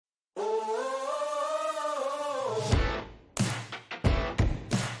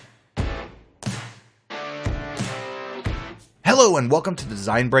Hello and welcome to the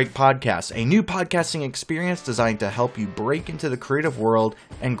Design Break Podcast, a new podcasting experience designed to help you break into the creative world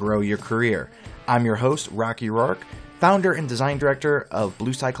and grow your career. I'm your host, Rocky Rourke, founder and design director of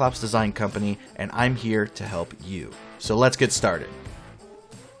Blue Cyclops Design Company, and I'm here to help you. So let's get started.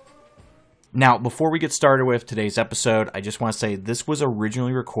 Now, before we get started with today's episode, I just want to say this was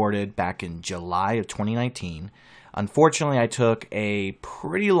originally recorded back in July of 2019. Unfortunately, I took a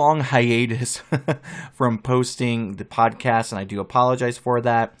pretty long hiatus from posting the podcast, and I do apologize for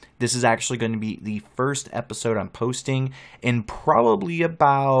that. This is actually going to be the first episode I'm posting in probably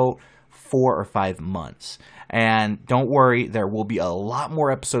about 4 or 5 months. And don't worry, there will be a lot more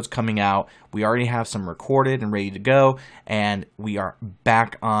episodes coming out. We already have some recorded and ready to go, and we are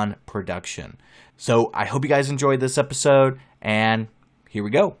back on production. So I hope you guys enjoyed this episode, and here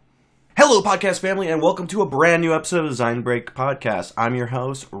we go. Hello, podcast family, and welcome to a brand new episode of Design Break Podcast. I'm your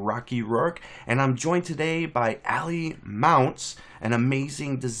host, Rocky Rourke, and I'm joined today by Allie Mounts, an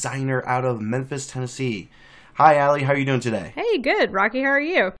amazing designer out of Memphis, Tennessee. Hi, Allie. How are you doing today? Hey, good. Rocky, how are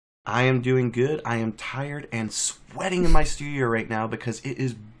you? I am doing good. I am tired and sweating in my studio right now because it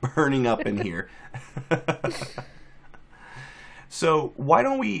is burning up in here. So why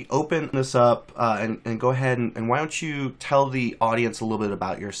don't we open this up and go ahead and why don't you tell the audience a little bit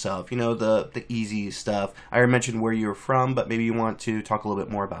about yourself? You know, the easy stuff. I already mentioned where you're from, but maybe you want to talk a little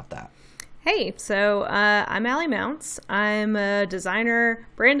bit more about that. Hey, so I'm Allie Mounts. I'm a designer,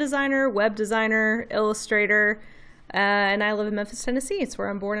 brand designer, web designer, illustrator, and I live in Memphis, Tennessee. It's where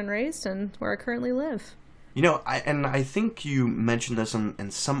I'm born and raised and where I currently live. You know, I think you mentioned this in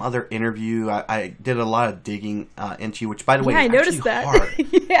some other interview. I did a lot of digging into you, which, by the way, I is noticed that. Hard.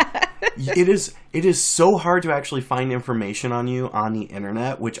 Yeah. It is so hard to actually find information on you on the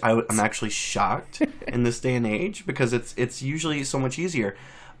internet, which I'm actually shocked in this day and age because it's usually so much easier.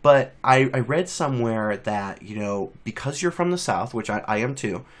 But I read somewhere that, you know, because you're from the South, which I am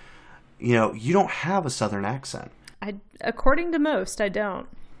too, you know, you don't have a Southern accent. According to most, I don't.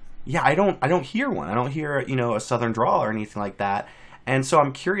 Yeah, I don't hear one. I don't hear, you know, a Southern drawl or anything like that. And so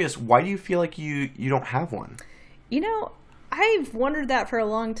I'm curious, why do you feel like you don't have one? You know, I've wondered that for a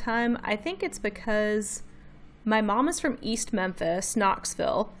long time. I think it's because my mom is from East Memphis,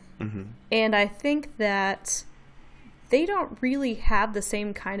 Knoxville. Mm-hmm. And I think that they don't really have the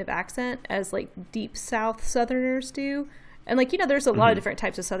same kind of accent as like deep South Southerners do. And like, you know, there's a lot of different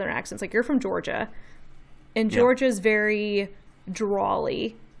types of Southern accents. Like you're from Georgia. And Georgia's very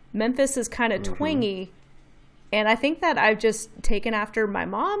drawly. Memphis is kind of twangy, and I think that I've just taken after my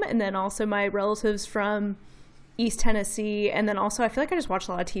mom and then also my relatives from East Tennessee, and then also I feel like I just watched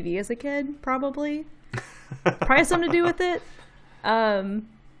a lot of TV as a kid, probably has something to do with it.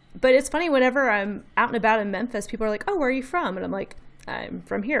 But it's funny, whenever I'm out and about in Memphis, people are like, oh, where are you from? And I'm like, I'm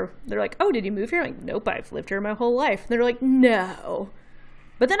from here. They're like, oh, did you move here? I'm like, nope, I've lived here my whole life. And they're like, no.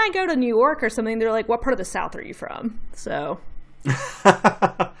 But then I go to New York or something, they're like, what part of the South are you from? So...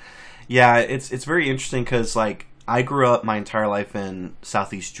 Yeah, it's very interesting because, like, I grew up my entire life in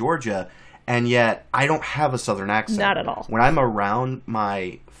Southeast Georgia, and yet I don't have a Southern accent. Not at all. When I'm around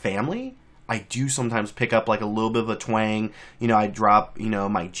my family, I do sometimes pick up, like, a little bit of a twang. You know, I drop, you know,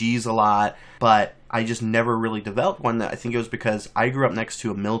 my G's a lot, but I just never really developed one. I think it was because I grew up next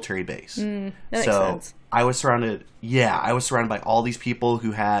to a military base. That makes sense. I was surrounded by all these people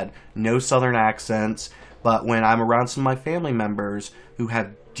who had no Southern accents. But when I'm around some of my family members who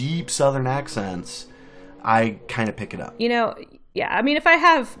have deep Southern accents, I kind of pick it up. You know, yeah. I mean, if I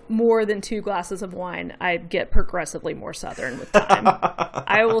have more than 2 glasses of wine, I get progressively more Southern with time.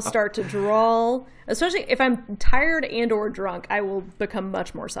 I will start to drawl, especially if I'm tired and or drunk, I will become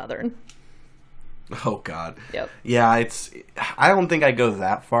much more Southern. Oh, God. Yep. Yeah, I don't think I go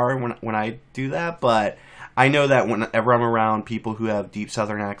that far when I do that, but... I know that whenever I'm around people who have deep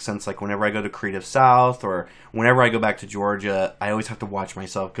Southern accents, like whenever I go to Creative South or whenever I go back to Georgia, I always have to watch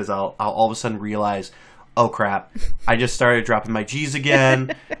myself because I'll all of a sudden realize, oh crap, I just started dropping my G's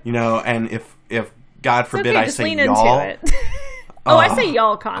again, you know, and if God forbid I say y'all. Into it. I say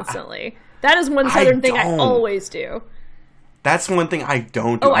y'all constandly. That is one Southern thing I always do. That's one thing I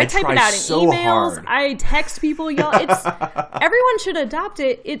don't do. Oh, I type it out in emails. Hard. I text people, y'all. Everyone should adopt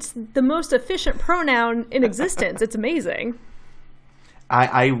it. It's the most efficient pronoun in existence. It's amazing.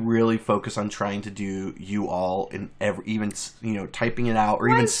 I really focus on trying to do you all in even, you know, typing it out or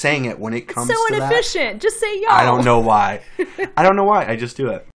even saying it when it comes to that. So inefficient. Just say y'all. I don't know why. I just do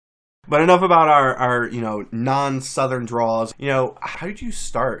it. But enough about our you know, non-Southern draws. You know, how did you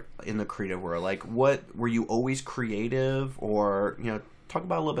start in the creative world? Like, what, were you always creative or, you know, talk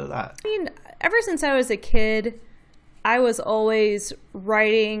about a little bit of that. I mean, ever since I was a kid, I was always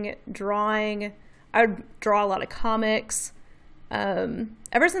writing, drawing. I would draw a lot of comics.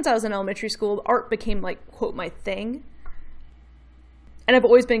 ever since I was in elementary school, art became like, quote, my thing. And I've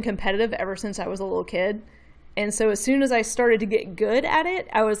always been competitive ever since I was a little kid. And so as soon as I started to get good at it,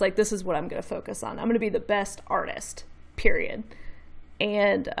 I was like, this is what I'm going to focus on. I'm going to be the best artist, period.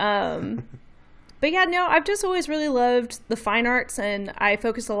 And, but yeah, no, I've just always really loved the fine arts, and I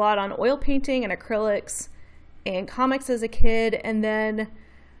focused a lot on oil painting and acrylics and comics as a kid. And then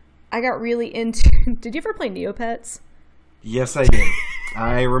I got really into, did you ever play Neopets? Yes, I did.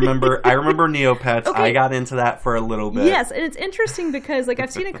 I remember Neopets. Okay. I got into that for a little bit. Yes, and it's interesting because like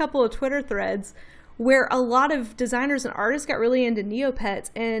I've seen a couple of Twitter threads where a lot of designers and artists got really into Neopets,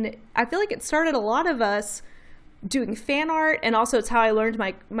 and I feel like it started a lot of us doing fan art, and also it's how I learned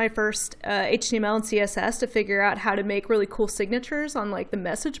my first HTML and CSS to figure out how to make really cool signatures on like the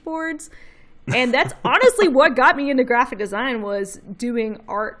message boards. And that's honestly what got me into graphic design, was doing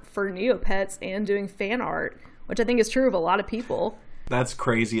art for Neopets and doing fan art, which I think is true of a lot of people. That's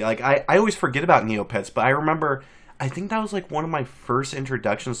crazy. Like I always forget about Neopets, but I remember, I think that was like one of my first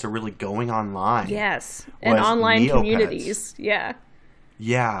introductions to really going online. Yes. And online Neopets. Communities. Yeah.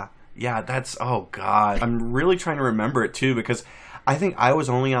 Yeah. Yeah. That's, oh God. I'm really trying to remember it too, because I think I was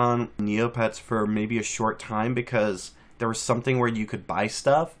only on Neopets for maybe a short time because there was something where you could buy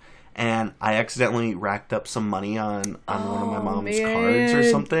stuff. And I accidentally racked up some money on one of my mom's cards or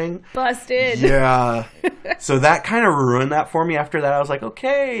something. Busted. Yeah. So that kind of ruined that for me. After that, I was like,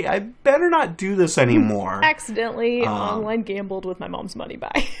 okay, I better not do this anymore. Accidentally online gambled with my mom's money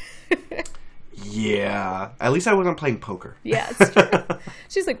by. Yeah. At least I wasn't playing poker. Yeah, it's true.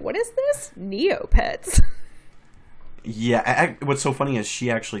 She's like, what is this? Neopets. Yeah. What's so funny is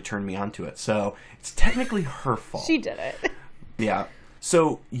she actually turned me onto it. So it's technically her fault. She did it. Yeah.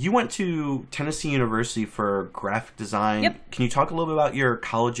 So you went to Tennessee University for graphic design. Yep. Can you talk a little bit about your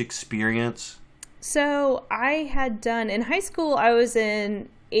college experience? So I had done, in high school, I was in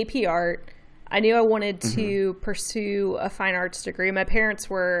AP art. I knew I wanted to pursue a fine arts degree. My parents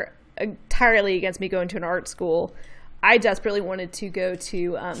were entirely against me going to an art school. I desperately wanted to go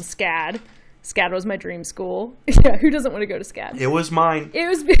to SCAD. SCAD was my dream school. Yeah, who doesn't want to go to SCAD? It was mine.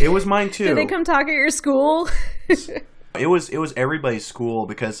 It was mine too. Did they come talk at your school? It was everybody's school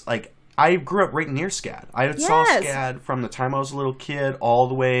because like I grew up right near SCAD. I saw SCAD from the time I was a little kid all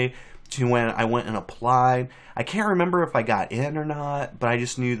the way to when I went and applied. I can't remember if I got in or not, but I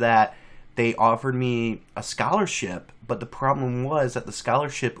just knew that they offered me a scholarship. But the problem was that the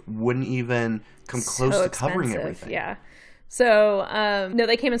scholarship wouldn't even come close to covering everything. Yeah. So, no,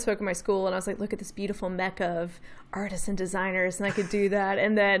 they came and spoke at my school, and I was like, look at this beautiful mecca of artists and designers, and I could do that.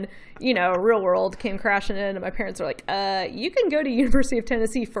 And then, real world came crashing in, and my parents were like, you can go to University of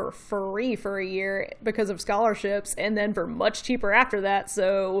Tennessee for free for a year because of scholarships, and then for much cheaper after that.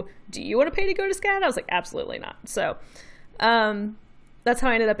 So do you want to pay to go to SCAD? I was like, absolutely not. So that's how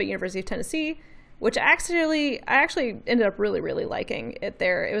I ended up at University of Tennessee, which I actually ended up really, really liking it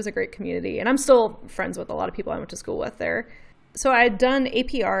there. It was a great community, and I'm still friends with a lot of people I went to school with there. So I had done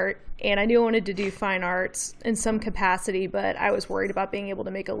AP art, and I knew I wanted to do fine arts in some capacity, but I was worried about being able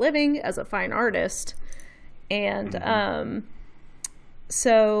to make a living as a fine artist. And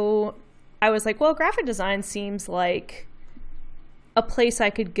so I was like, well, graphic design seems like a place I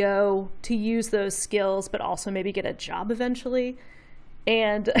could go to use those skills, but also maybe get a job eventually.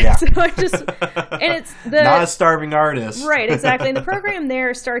 And so I just, and it's not a starving artist. Right, exactly. And the program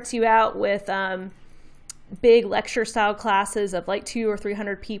there starts you out with big lecture style classes of like 200 or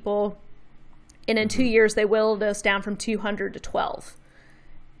 300 people. And in 2 years, they whittled us down from 200 to 12.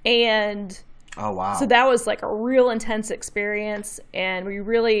 And oh, wow. So that was like a real intense experience. And we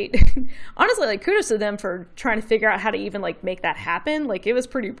really, honestly, like kudos to them for trying to figure out how to even like make that happen. Like it was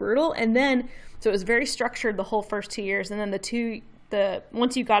pretty brutal. And then, so it was very structured the whole first 2 years. And then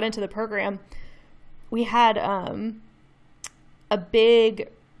once you got into the program, we had a big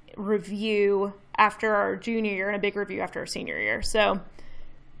review after our junior year and a big review after our senior year. So,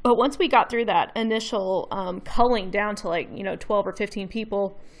 but once we got through that initial culling down to like 12 or 15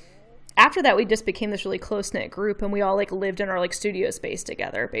 people, after that we just became this really close knit group, and we all like lived in our like studio space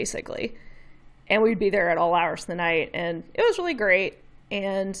together basically, and we'd be there at all hours of the night, and it was really great.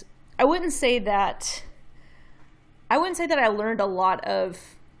 And I wouldn't say that I learned a lot of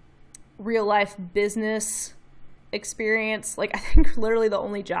real life business experience. Like I think literally the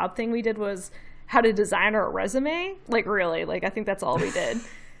only job thing we did was how to design our resume. Like really, like I think that's all we did.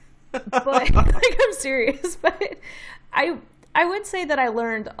 But like I'm serious. But I would say that I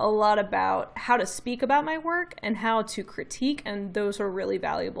learned a lot about how to speak about my work and how to critique, and those were really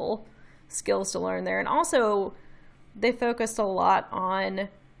valuable skills to learn there. And also they focused a lot on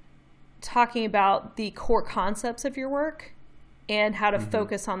talking about the core concepts of your work and how to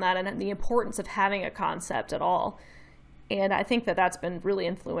focus on that and the importance of having a concept at all. And I think that that's been really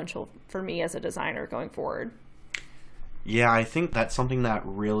influential for me as a designer going forward. Yeah, I think that's something that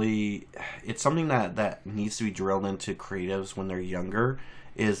really, it's something that needs to be drilled into creatives when they're younger,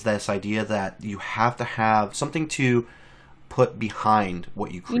 is this idea that you have to have something to put behind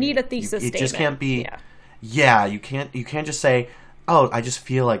what you create. You need a thesis statement. It just can't be, you can't just say, oh, I just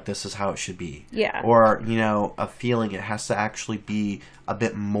feel like this is how it should be. Yeah. Or, a feeling. It has to actually be a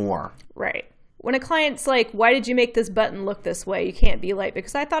bit more. Right. When a client's like, why did you make this button look this way? You can't be like,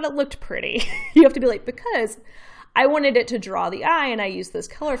 because I thought it looked pretty. You have to be like, because I wanted it to draw the eye and I used this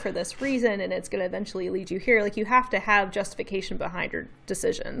color for this reason and it's going to eventually lead you here. Like, you have to have justification behind your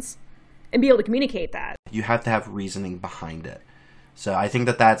decisions and be able to communicate that. You have to have reasoning behind it. So I think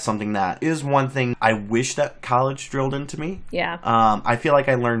that that's something that is one thing I wish that college drilled into me. Yeah. I feel like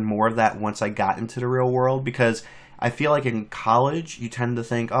I learned more of that once I got into the real world, because I feel like in college you tend to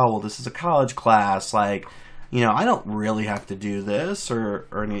think, oh, well, this is a college class. Like, I don't really have to do this, or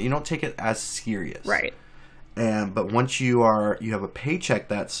you don't take it as serious. Right. But once you have a paycheck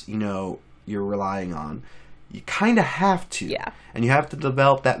that's, you're relying on, you kind of have to. Yeah. And you have to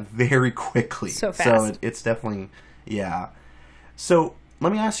develop that very quickly. So fast. So it's definitely, yeah. So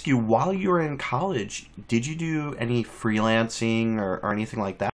let me ask you, while you were in college, did you do any freelancing or anything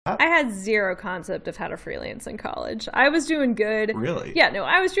like that? I had zero concept of how to freelance in college. I was doing good. Really? Yeah, no,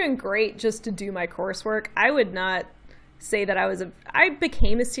 I was doing great just to do my coursework. I would not say that I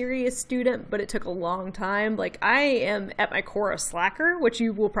became a serious student, but it took a long time. Like, I am at my core a slacker, which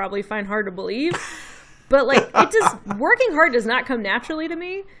you will probably find hard to believe. But working hard does not come naturally to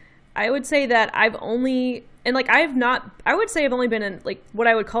me. I would say that I've only been in like what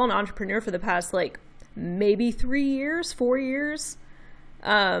I would call an entrepreneur for the past like maybe 3 years, 4 years.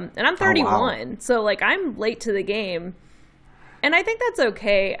 And I'm 31, wow. So like I'm late to the game. And I think that's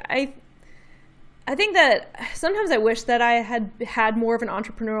okay. I think that sometimes I wish that I had more of an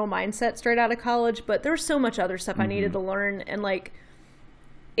entrepreneurial mindset straight out of college, but there's so much other stuff I needed to learn. And like,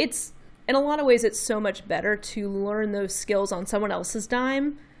 it's, in a lot of ways, it's so much better to learn those skills on someone else's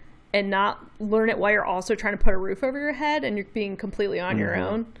dime and not learn it while you're also trying to put a roof over your head and you're being completely on your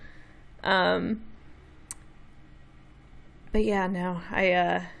own. But yeah, no,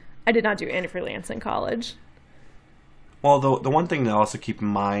 I did not do any freelance in college. Well, the one thing to also keep in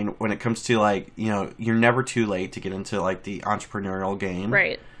mind when it comes to like, you're never too late to get into like the entrepreneurial game.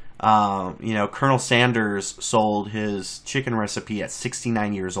 Right. Colonel Sanders sold his chicken recipe at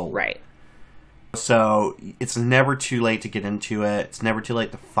 69 years old. Right. So it's never too late to get into it. It's never too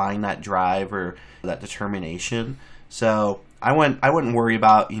late to find that drive or that determination. So I wouldn't worry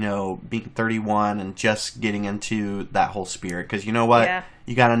about, being 31 and just getting into that whole spirit. Because you know what? Yeah.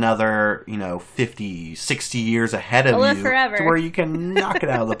 You got another, 50, 60 years ahead of you forever. To where you can knock it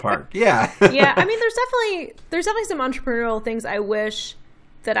out of the park. Yeah. Yeah. I mean, there's definitely some entrepreneurial things I wish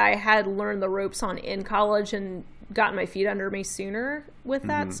that I had learned the ropes on in college and gotten my feet under me sooner with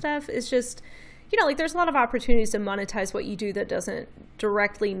that stuff. It's just, like there's a lot of opportunities to monetize what you do that doesn't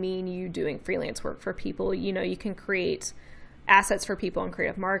directly mean you doing freelance work for people. You can create assets for people in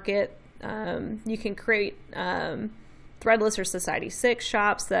Creative Market. You can create Threadless or Society6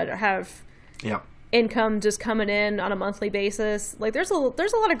 shops that have income just coming in on a monthly basis. Like there's a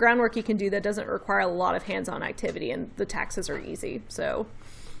lot of groundwork you can do that doesn't require a lot of hands-on activity, and the taxes are easy. So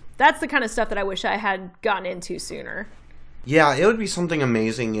that's the kind of stuff that I wish I had gotten into sooner. Yeah, it would be something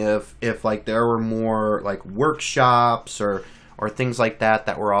amazing if like there were more like workshops or things like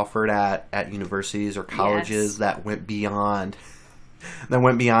that were offered at universities or colleges that went beyond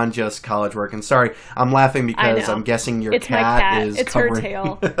just college work. And sorry, I'm laughing because I'm guessing your cat is it's covering... her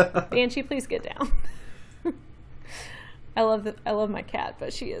tail. Banshee, please get down. I love my cat,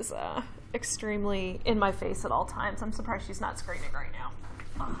 but she is extremely in my face at all times. I'm surprised she's not screaming right now.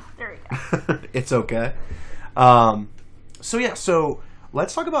 Oh, there you go. It's okay. So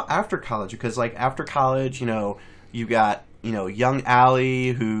let's talk about after college, because like after college, you got, young Allie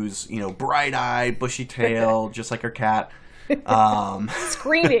who's, bright-eyed, bushy-tailed, just like her cat.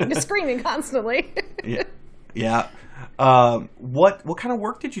 Screaming constantly. Yeah. What kind of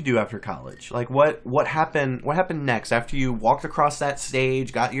work did you do after college? Like what happened next after you walked across that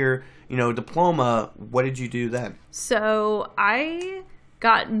stage, got your, diploma? What did you do then? So I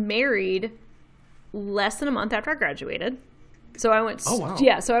got married less than a month after I graduated. So I went,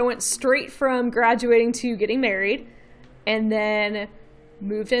 so I went straight from graduating to getting married, and then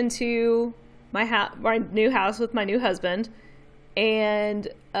moved into my new house with my new husband. And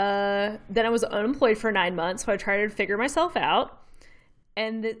then I was unemployed for 9 months, so I tried to figure myself out.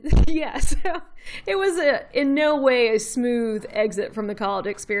 And yeah, so it was in no way a smooth exit from the college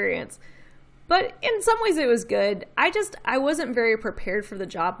experience. But in some ways it was good. I wasn't very prepared for the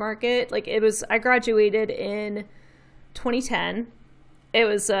job market. Like I graduated in 2010. It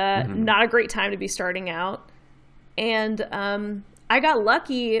was not a great time to be starting out. And I got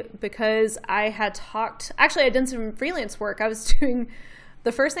lucky because I had actually I did some freelance work.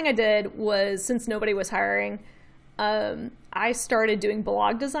 The first thing I did was, since nobody was hiring, I started doing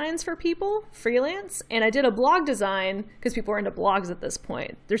blog designs for people, freelance, and I did a blog design because people were into blogs at this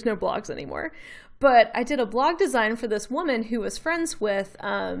point. There's no blogs anymore. But I did a blog design for this woman who was friends with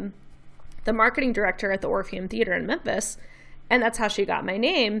the marketing director at the Orpheum Theater in Memphis, and that's how she got my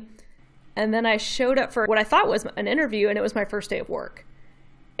name. And then I showed up for what I thought was an interview, and it was my first day of work.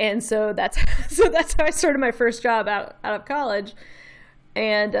 And so that's how I started my first job out of college.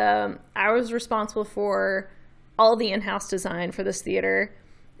 And I was responsible for all the in-house design for this theater,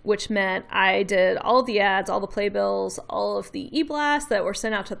 which meant I did all of the ads, all the playbills, all of the e-blasts that were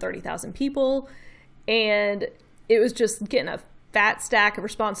sent out to 30,000 people. And it was just getting a fat stack of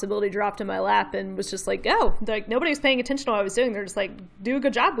responsibility dropped in my lap, and was just like, oh, like nobody was paying attention to what I was doing. They're just like, do a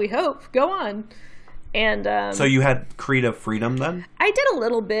good job, we hope. Go on. And so you had creative freedom then? I did a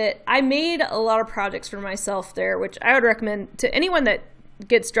little bit. I made a lot of projects for myself there, which I would recommend to anyone that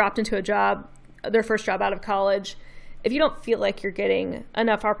gets dropped into a job, their first job out of college. If you don't feel like you're getting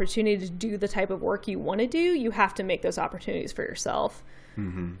enough opportunity to do the type of work you want to do, you have to make those opportunities for yourself.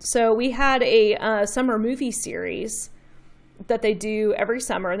 Mm-hmm. So we had a summer movie series that they do every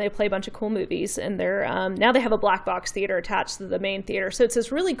summer, and they play a bunch of cool movies. And they're now they have a black box theater attached to the main theater. So it's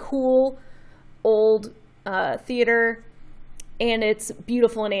this really cool old theater, and it's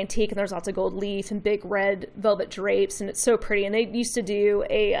beautiful and antique, and there's lots of gold leaf and big red velvet drapes, and it's so pretty. And they used to do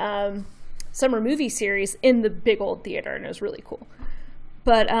a summer movie series in the big old theater, and it was really cool.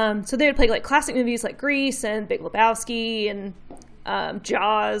 But so they would play like classic movies like Grease and Big Lebowski and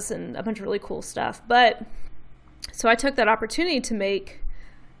Jaws and a bunch of really cool stuff. But so I took that opportunity to make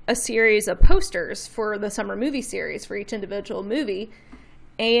a series of posters for the summer movie series for each individual movie.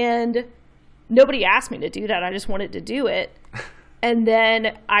 And nobody asked me to do that. I just wanted to do it. And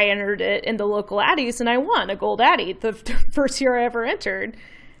then I entered it in the local Addies, and I won a gold Addie the first year I ever entered.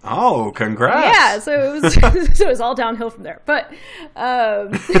 Oh, congrats. Yeah, so it was all downhill from there. But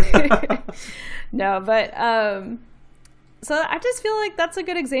so I just feel like that's a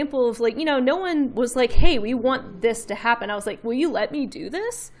good example of, like, no one was like, hey, we want this to happen. I was like, will you let me do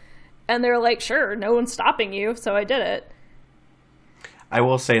this? And they're like, sure, no one's stopping you. So I did it. I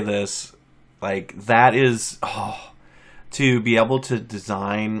will say this, like, that is, to be able to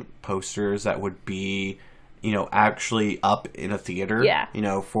design posters that would be, actually up in a theater,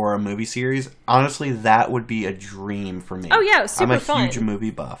 for a movie series. Honestly, that would be a dream for me. Oh, yeah, it was super fun. I'm a huge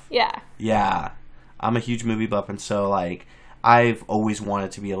movie buff. Yeah. Yeah. I'm a huge movie buff, and so, like, I've always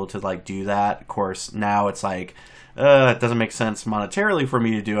wanted to be able to, like, do that. Of course, now it's like, it doesn't make sense monetarily for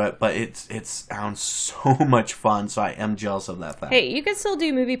me to do it, but it sounds so much fun, so I am jealous of that fact. Hey, you can still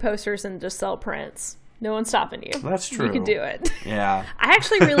do movie posters and just sell prints. No one's stopping you. That's true. You can do it. Yeah. I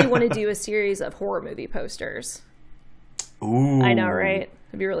actually really want to do a series of horror movie posters. Ooh. I know, right?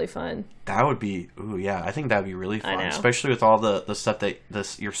 It'd be really fun. That would be, yeah, I think that'd be really fun. Especially with all the stuff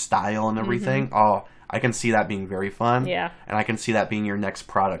your style and everything. Mm-hmm. Oh, I can see that being very fun. Yeah. And I can see that being your next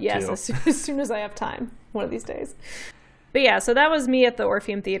product, too. Yes, as soon as I have time, one of these days. But yeah, so that was me at the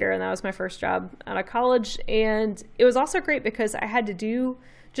Orpheum Theater, and that was my first job out of college. And it was also great because I had to do,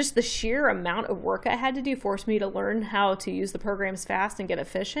 just the sheer amount of work I had to do forced me to learn how to use the programs fast and get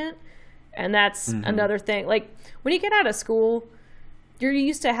efficient. And that's another thing. Like, when you get out of school, you're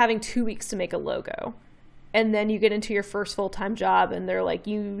used to having 2 weeks to make a logo. And then you get into your first full-time job, and they're like,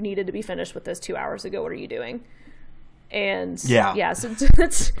 you needed to be finished with this 2 hours ago. What are you doing? And so I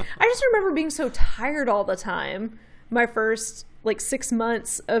just remember being so tired all the time. My first, 6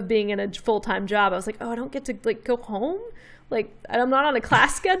 months of being in a full-time job, I was like, oh, I don't get to, go home? Like, I'm not on a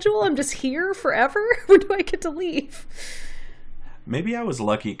class schedule. I'm just here forever. When do I get to leave? Maybe I was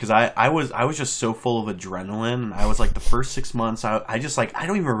lucky because I was just so full of adrenaline. I was like, the first 6 months, I just, I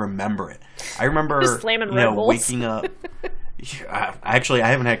don't even remember it. I remember, just slamming Red Bulls. Waking up. Actually, I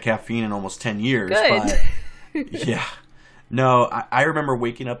haven't had caffeine in almost 10 years. Good. But yeah. No, I remember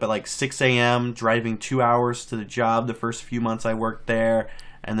waking up at 6 a.m., driving 2 hours to the job the first few months I worked there,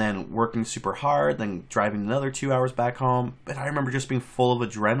 and then working super hard, then driving another 2 hours back home. But I remember just being full of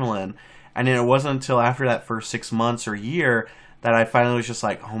adrenaline. And then it wasn't until after that first 6 months or year that I finally was just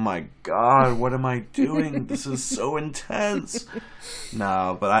like, oh my God, what am I doing? This is so intense.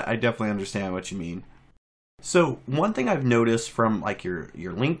 No, but I definitely understand what you mean. So one thing I've noticed from like your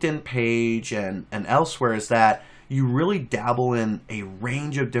LinkedIn page and elsewhere is that you really dabble in a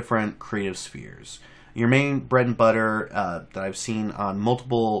range of different creative spheres. Your main bread and butter that I've seen on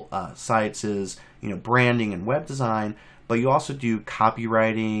multiple sites is branding and web design, but you also do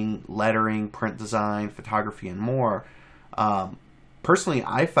copywriting, lettering, print design, photography, and more. Personally,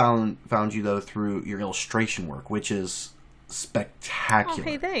 I found you though through your illustration work, which is spectacular. Oh,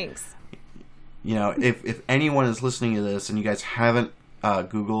 hey, thanks. If anyone is listening to this and you guys haven't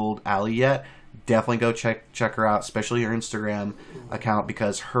Googled Allie yet, definitely go check her out, especially her Instagram account,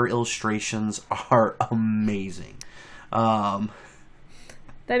 because her illustrations are amazing. That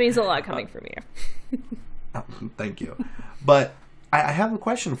means a lot coming from you. Thank you. But I have a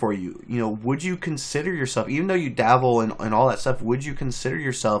question for you. Would you consider yourself, even though you dabble in all that stuff, would you consider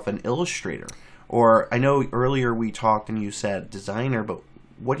yourself an illustrator? Or I know earlier we talked and you said designer, but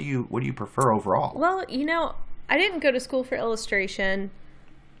what do you prefer overall? Well, I didn't go to school for illustration.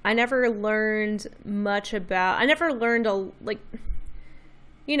 I never learned much about. I never learned I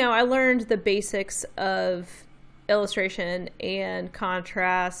learned the basics of illustration and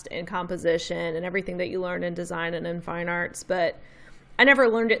contrast and composition and everything that you learn in design and in fine arts, but I never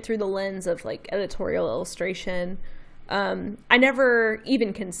learned it through the lens of like editorial illustration. I never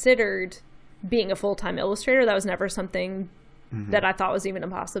even considered being a full-time illustrator. That was never something that I thought was even a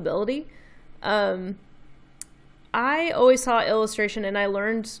possibility. I always saw illustration, and I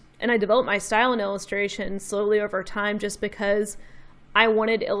learned and I developed my style in illustration slowly over time just because I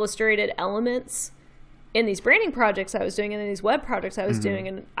wanted illustrated elements in these branding projects I was doing and in these web projects I was doing.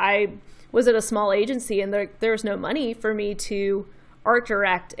 And I was at a small agency, and there was no money for me to art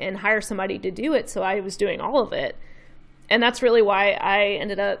direct and hire somebody to do it. So I was doing all of it. And that's really why I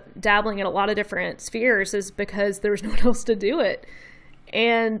ended up dabbling in a lot of different spheres, is because there was no one else to do it.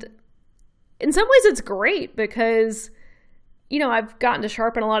 And in some ways it's great because, I've gotten to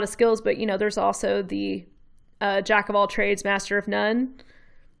sharpen a lot of skills, but, there's also the jack of all trades, master of none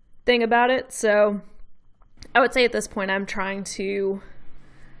thing about it. So I would say at this point I'm trying to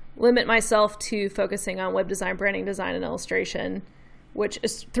limit myself to focusing on web design, branding design, and illustration, which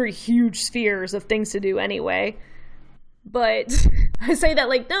is 3 huge spheres of things to do anyway. But I say that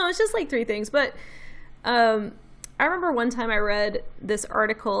no, it's just 3 things. But I remember one time I read this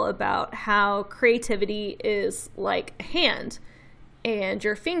article about how creativity is like a hand, and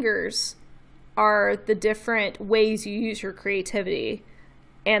your fingers are the different ways you use your creativity,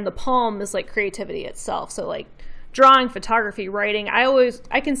 and the palm is like creativity itself. So drawing, photography, writing,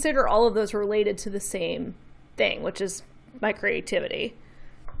 I consider all of those related to the same thing, which is my creativity.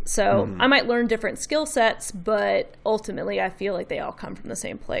 So I might learn different skill sets, but ultimately I feel like they all come from the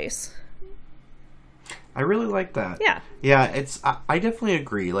same place. I really like that. Yeah. Yeah, I definitely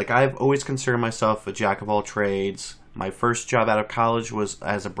agree. I've always considered myself a jack of all trades. My first job out of college was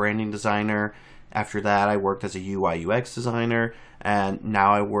as a branding designer. After that, I worked as a UI UX designer, and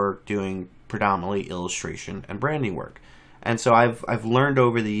now I work doing predominantly illustration and branding work. And so I've learned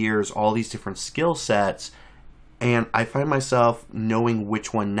over the years all these different skill sets. And I find myself knowing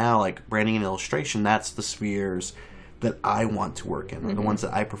which one now, like branding and illustration, that's the spheres that I want to work in, or the ones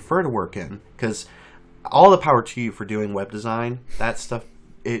that I prefer to work in. Because all the power to you for doing web design, that stuff,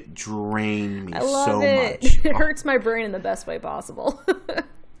 it drained me so much. It hurts my brain in the best way possible.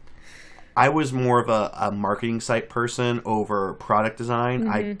 I was more of a marketing site person over product design.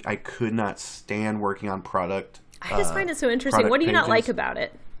 I could not stand working on product. I just find it so interesting. What do you not like about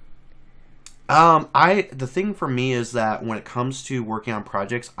it? The thing for me is that when it comes to working on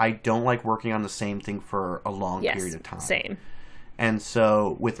projects, I don't like working on the same thing for a long period of time. Same. And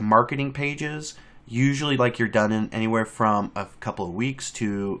so with marketing pages, usually you're done in anywhere from a couple of weeks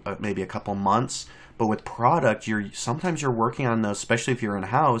to maybe a couple of months. But with product, sometimes you're working on those, especially if you're in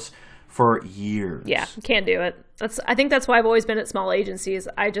house, for years. Yeah, can't do it. I think that's why I've always been at small agencies.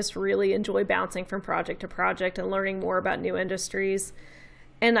 I just really enjoy bouncing from project to project and learning more about new industries.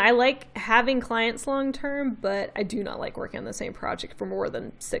 And I like having clients long term, but I do not like working on the same project for more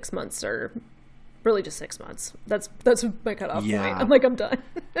than 6 months, or really just 6 months. That's my cutoff point. I'm done.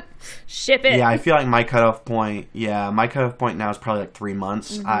 Ship it. Yeah, I feel like my cutoff point now is probably 3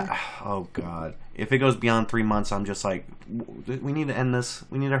 months. Oh God. If it goes beyond 3 months, I'm just we need to end this.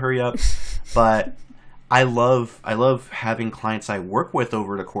 We need to hurry up. But I love having clients I work with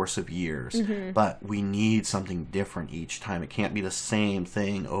over the course of years, but we need something different each time. It can't be the same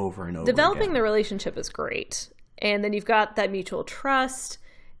thing over and over Developing again. the relationship is great. And then you've got that mutual trust,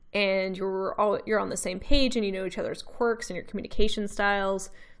 and you're on the same page, and you know each other's quirks and your communication styles.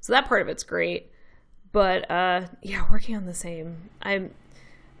 So that part of it's great. But working on the same, I'm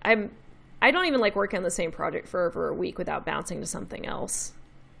I don't even like working on the same project for over a week without bouncing to something else.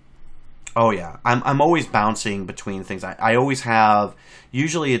 Oh yeah, I'm always bouncing between things. I always have.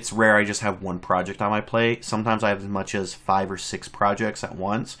 Usually, it's rare I just have one project on my plate. Sometimes I have as much as 5 or 6 projects at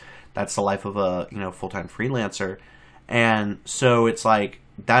once. That's the life of a full-time freelancer, and so it's like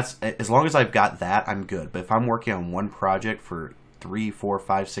that's as long as I've got that, I'm good. But if I'm working on one project for 3, 4,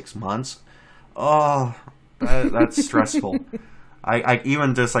 5, 6 months, that's stressful. I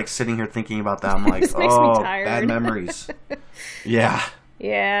even just like sitting here thinking about that, I'm like, oh, bad memories. Yeah.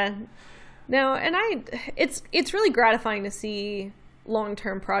 Yeah. No, and it's really gratifying to see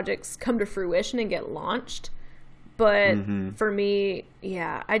long-term projects come to fruition and get launched. But for me,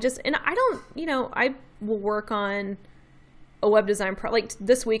 yeah, I will work on a web design like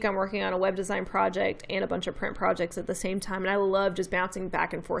this week I'm working on a web design project and a bunch of print projects at the same time, and I love just bouncing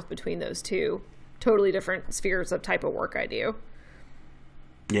back and forth between those two totally different spheres of type of work I do.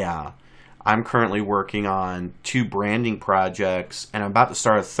 Yeah. I'm currently working on 2 branding projects, and I'm about to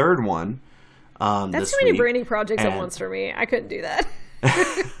start a third one. That's too many branding projects at once for me. I couldn't do that.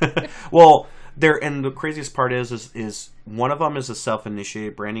 Well, and the craziest part is one of them is a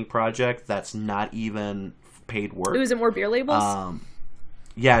self-initiated branding project that's not even paid work. Is it more beer labels?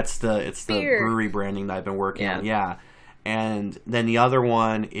 Yeah, it's the brewery branding that I've been working on. Yeah. And then the other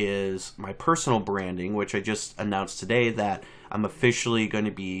one is my personal branding, which I just announced today that I'm officially going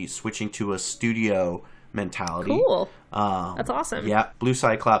to be switching to a studio mentality. Cool. That's awesome. Yeah, Blue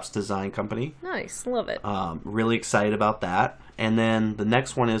Cyclops Design Company. Nice. Love it. Really excited about that. And then the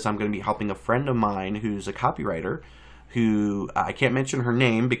next one is I'm going to be helping a friend of mine who's a copywriter who I can't mention her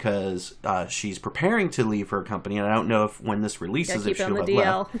name because she's preparing to leave her company, and I don't know when this releases if she'll have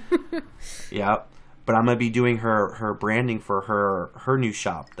left. Yeah. But I'm going to be doing her branding for her new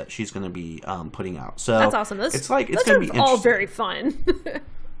shop that she's going to be putting out. So that's awesome. It's going to be all very fun.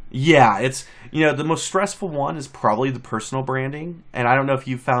 Yeah, it's the most stressful one is probably the personal branding, and I don't know if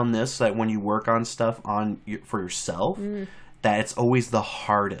you found this that when you work on stuff for yourself, that it's always the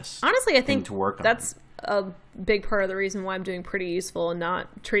hardest. Honestly, I think to work on. That's a big part of the reason why I'm doing Pretty Useful and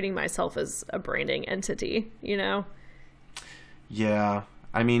not treating myself as a branding entity. Yeah,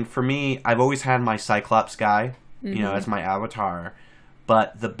 I mean, for me, I've always had my Cyclops guy, as my avatar.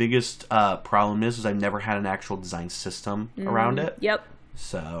 But the biggest problem is I've never had an actual design system around it. Yep.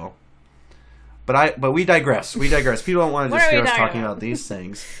 So, but we digress. People don't want to just hear us talking about these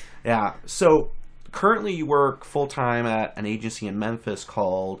things. Yeah. So currently you work full time at an agency in Memphis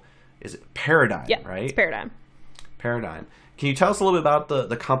called, is it Paradigm? Yeah, right? It's Paradigm. Paradigm. Can you tell us a little bit about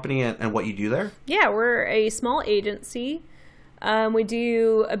the company and what you do there? Yeah, we're a small agency. We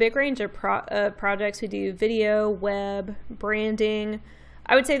do a big range of projects. We do video, web, branding.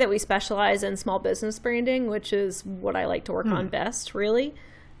 I would say that we specialize in small business branding, which is what I like to work on best, really.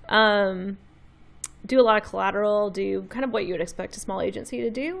 Do a lot of collateral, do kind of what you would expect a small agency to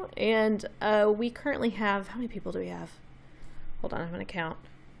do. And we currently have, how many people do we have? Hold on, I'm going to count.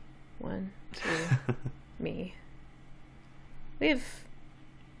 1, 2, me. We have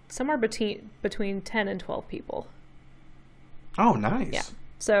somewhere between 10 and 12 people. Oh, nice. Yeah.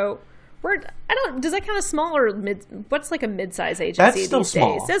 So does that count as small or mid? What's like a mid-size agency That's still these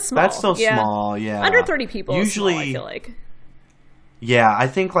small. days? That's small. That's still small, yeah. Under 30 people usually, is small, I feel like. Yeah, I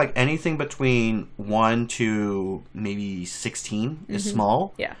think like anything between 1 to maybe 16 is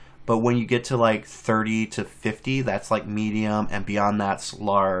small. Yeah. But when you get to like 30 to 50, that's like medium, and beyond that's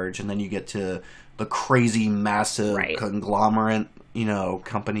large, and then you get to the crazy massive conglomerate,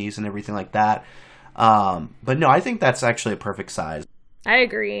 companies and everything like that. But no, I think that's actually a perfect size. I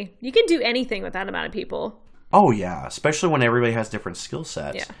agree. You can do anything with that amount of people. Oh yeah, especially when everybody has different skill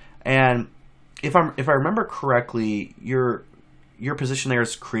sets. Yeah. And if I remember correctly, your position there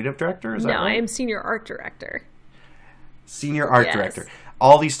is creative director, is that right? No, I am senior art director. Senior art director.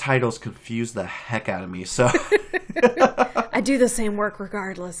 All these titles confuse the heck out of me. So I do the same work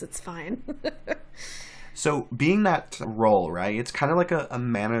regardless. It's fine. So being that role, right, it's kind of like a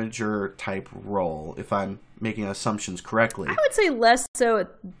manager type role, if I'm making assumptions correctly. I would say less so.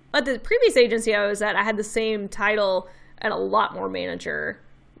 At the previous agency I was at, I had the same title and a lot more manager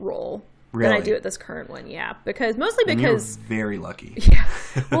role than I do at this current one. Yeah, mostly because you're very lucky. Yeah.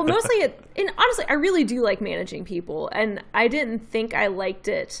 Well, mostly, and honestly, I really do like managing people, and I didn't think I liked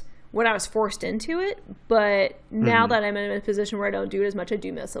it when I was forced into it, but now that I'm in a position where I don't do it as much, I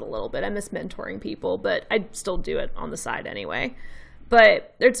do miss it a little bit. I miss mentoring people, but I still do it on the side anyway.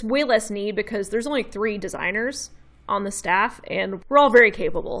 But it's way less need because there's only 3 designers on the staff, and we're all very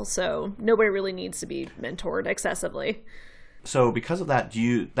capable, so nobody really needs to be mentored excessively. So because of that,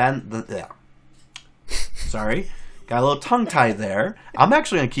 because Got a little tongue tied there. I'm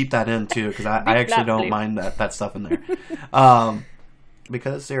actually going to keep that in too, because I actually don't mind that stuff in there.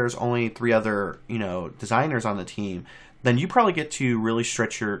 Because there's only 3 other, designers on the team, then you probably get to really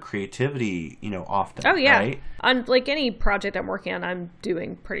stretch your creativity, often. Oh, yeah. Right? On like any project I'm working on, I'm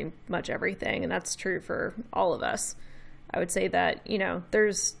doing pretty much everything. And that's true for all of us. I would say that,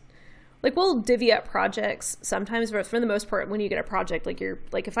 there's like, we'll divvy up projects sometimes, but for the most part, when you get a project, like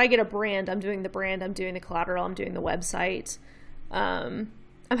if I get a brand, I'm doing the brand, I'm doing the collateral, I'm doing the website. I'm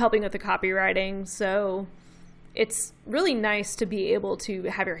helping with the copywriting. So it's really nice to be able to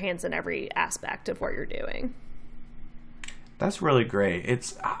have your hands in every aspect of what you're doing. That's really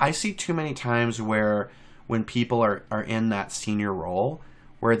great. I see too many times where when people are in that senior role,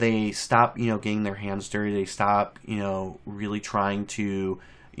 where they stop, getting their hands dirty, they stop, really trying to,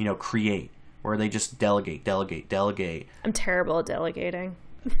 create, where they just delegate. I'm terrible at delegating.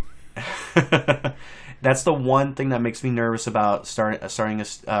 That's the one thing that makes me nervous about starting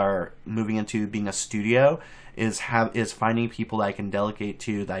or moving into being a studio is finding people that I can delegate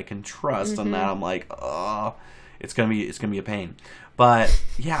to, that I can trust, and that I'm like, oh, it's gonna be a pain. But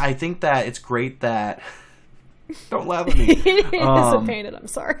yeah, I think that it's great that don't laugh at me. It is a pain, and I'm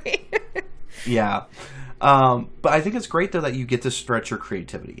sorry. Yeah. But I think it's great though that you get to stretch your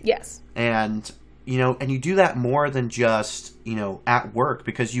creativity. Yes. And you do that more than just, at work,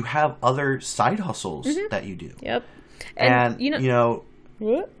 because you have other side hustles that you do. Yep. And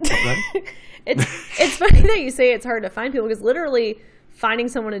it's funny that you say it's hard to find people, because literally finding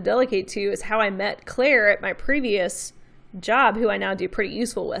someone to delegate to is how I met Claire at my previous job, who I now do Pretty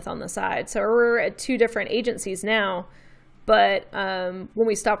Useful with on the side. So we're at 2 different agencies now. But when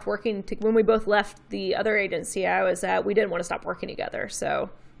we stopped working, when we both left the other agency I was at, we didn't want to stop working together. So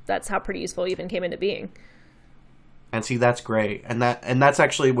that's how Pretty Useful even came into being. And see, that's great. And that's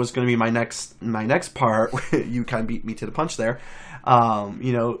actually was going to be my next part. You kind of beat me to the punch there.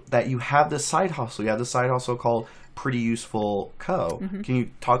 That you have this side hustle. You have this side hustle called Pretty Useful Co. Can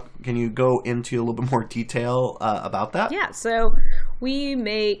you go into a little bit more detail about that? Yeah. So we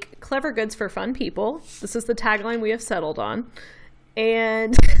make clever goods for fun people. This is the tagline we have settled on.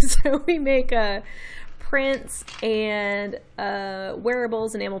 And so we make prints and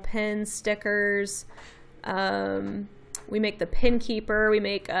wearables, enamel pins, stickers. We make the pin keeper. We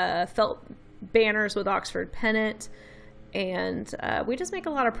make felt banners with Oxford pennant. And we just make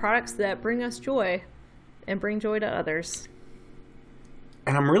a lot of products that bring us joy and bring joy to others.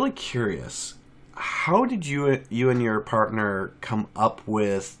 And I'm really curious, how did you and your partner come up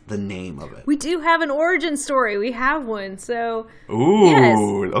with the name of it? We do have an origin story. We have one. So, yes,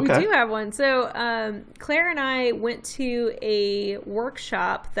 okay. We do have one. So, Claire and I went to a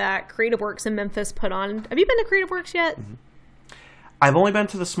workshop that Creative Works in Memphis put on. Have you been to Creative Works yet? Mm-hmm. I've only been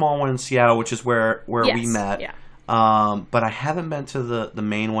to the small one in Seattle, which is where we met. Yeah. But I haven't been to the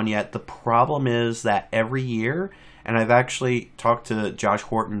main one yet. The problem is that every year, and I've actually talked to Josh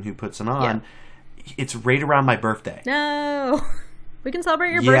Horton, who puts it on, it's right around my birthday. No. We can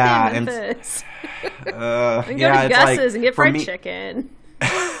celebrate your birthday in Memphis. We can go to Gus's and get fried chicken.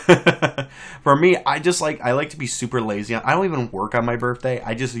 For me, I like to be super lazy. I don't even work on my birthday.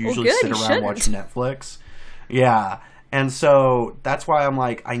 I just usually sit around watching Netflix. Yeah. And so that's why I'm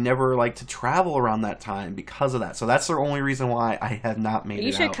like, I never like to travel around that time because of that. So that's the only reason why I have not made it out.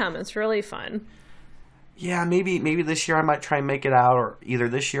 You should come. It's really fun. Yeah, maybe this year I might try and make it out, or either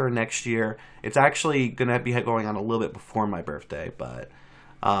this year or next year. It's actually going to be going on a little bit before my birthday, but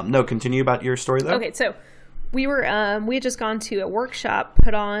no, continue about your story though. Okay, so we had just gone to a workshop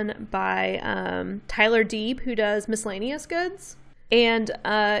put on by Tyler Deeb, who does miscellaneous goods. And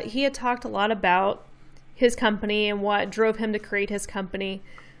he had talked a lot about his company and what drove him to create his company.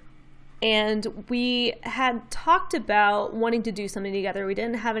 And we had talked about wanting to do something together. We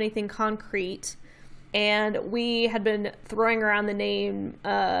didn't have anything concrete. And we had been throwing around the name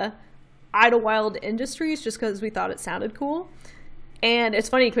Idlewild Industries just because we thought it sounded cool. And it's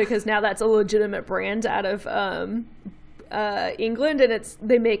funny because now that's a legitimate brand out of England, and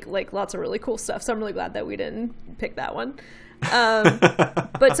they make like lots of really cool stuff. So I'm really glad that we didn't pick that one.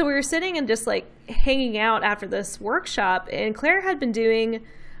 But so we were sitting and just like hanging out after this workshop, and Claire had been doing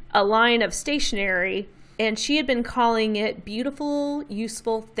a line of stationery, and she had been calling it Beautiful,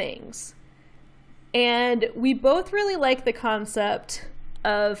 Useful Things. And we both really like the concept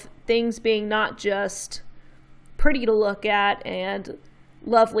of things being not just pretty to look at and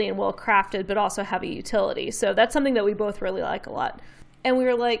lovely and well crafted, but also have a utility. So that's something that we both really like a lot. And we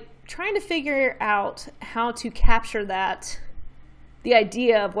were like trying to figure out how to capture that, the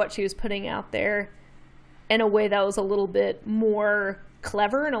idea of what she was putting out there, in a way that was a little bit more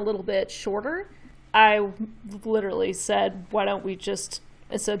clever and a little bit shorter. I literally said, why don't we just,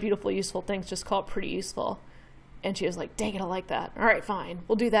 instead of beautiful, useful things, just call it pretty useful. And she was like, dang it, I like that. All right, fine.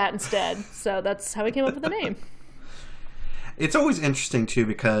 We'll do that instead. So that's how we came up with the name. It's always interesting, too,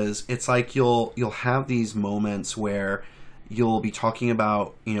 because it's like you'll have these moments where you'll be talking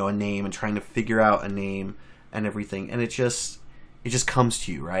about, you know, a name and trying to figure out a name and everything. And it just comes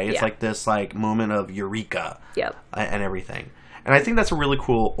to you, right? It's like this like moment of eureka. Yep. And everything. And I think that's a really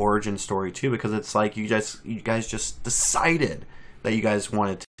cool origin story, too, because it's like you guys just decided that you guys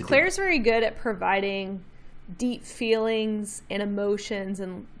wanted to do Claire's very good at providing deep feelings and emotions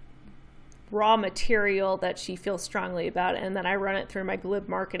and raw material that she feels strongly about, and then I run it through my glib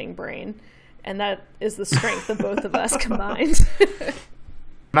marketing brain, and that is the strength of both of us combined.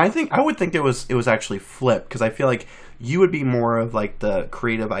 And I would think it was actually flipped, because I feel like you would be more of like the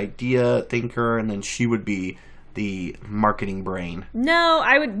creative idea thinker, and then she would be the marketing brain. No,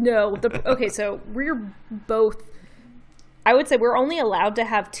 I would no. Okay, so we're both. I would say we're only allowed to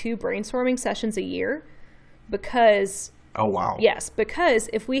have 2 brainstorming sessions a year. Because oh wow, yes, because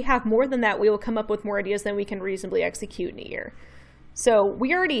if we have more than that, we will come up with more ideas than we can reasonably execute in a year. So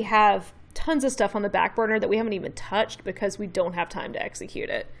we already have tons of stuff on the back burner that we haven't even touched because we don't have time to execute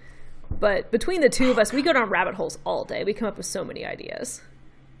it. But between the 2 of us, we go down rabbit holes all day. We come up with so many ideas.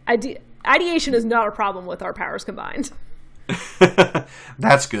 Ideation is not a problem with our powers combined.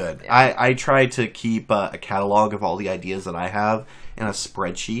 That's good. Yeah. I try to keep a catalog of all the ideas that I have in a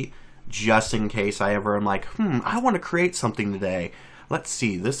spreadsheet, just in case I ever am like, I want to create something today. Let's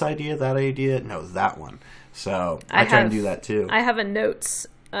see, this idea, that idea, no, that one. So I try and do that too. I have a notes,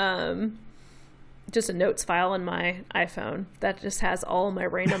 just a notes file in my iPhone that just has all my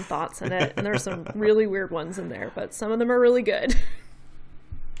random thoughts in it. And there's some really weird ones in there, but some of them are really good.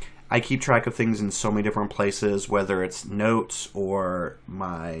 I keep track of things in so many different places, whether it's notes or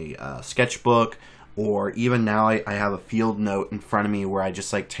my sketchbook, or even now I have a field note in front of me where I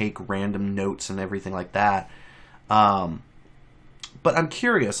just like take random notes and everything like that. But I'm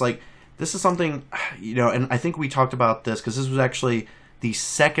curious, like this is something, you know, and I think we talked about this because this was actually the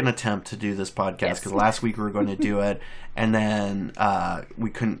second attempt to do this podcast, because last week we were going to do it and then we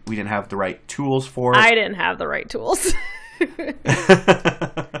didn't have the right tools for it. I didn't have the right tools.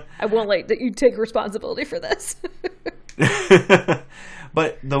 I won't let you take responsibility for this.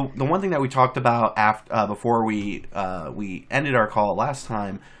 But the one thing that we talked about before we ended our call last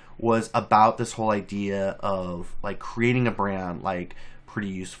time was about this whole idea of like creating a brand like Pretty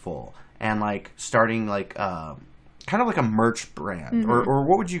Useful and like starting like kind of like a merch brand, or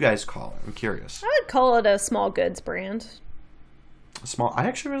what would you guys call it? I'm curious. I would call it a small goods brand. I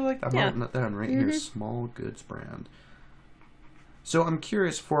actually really like that. I'm writing that down right here. Small goods brand. So I'm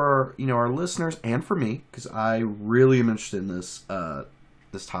curious for, you know, our listeners and for me, because I really am interested in this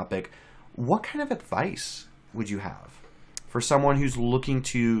this topic. What kind of advice would you have for someone who's looking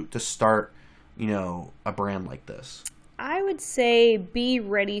to start, you know, a brand like this? I would say be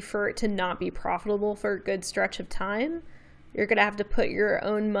ready for it to not be profitable for a good stretch of time. You're going to have to put your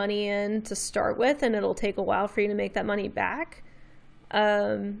own money in to start with, and it'll take a while for you to make that money back.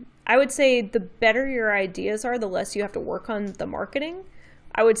 I would say the better your ideas are, the less you have to work on the marketing.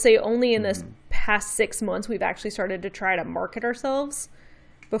 I would say only in this past 6 months we've actually started to try to market ourselves.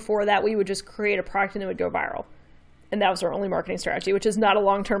 Before that, we would just create a product and it would go viral. And that was our only marketing strategy, which is not a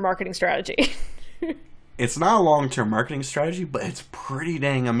long-term marketing strategy. It's not a long-term marketing strategy, but it's pretty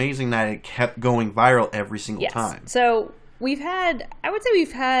dang amazing that it kept going viral every single time. So we've had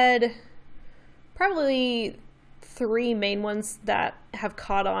probably 3 main ones that have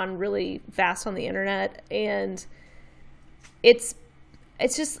caught on really fast on the internet, and it's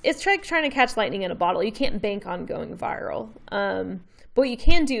trying to catch lightning in a bottle. You can't bank on going viral. But what you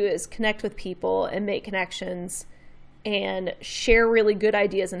can do is connect with people and make connections and share really good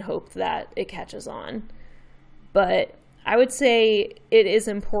ideas and hope that it catches on. But I would say it is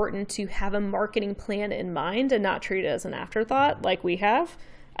important to have a marketing plan in mind and not treat it as an afterthought like we have.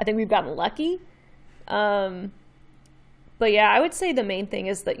 I think we've gotten lucky. But yeah, I would say the main thing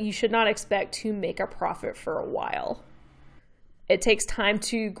is that you should not expect to make a profit for a while. It takes time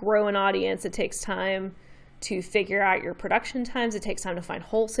to grow an audience. It takes time to figure out your production times. It takes time to find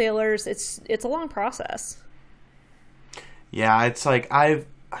wholesalers. It's a long process. Yeah, it's like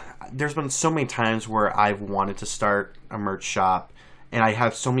there's been so many times where I've wanted to start a merch shop, and I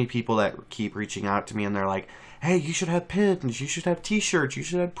have so many people that keep reaching out to me, and they're like, hey, you should have pins, you should have t-shirts, you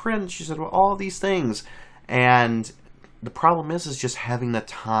should have prints, you should have all these things. And the problem is just having the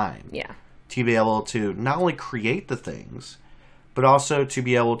time to be able to not only create the things, but also to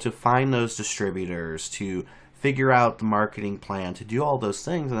be able to find those distributors, to figure out the marketing plan, to do all those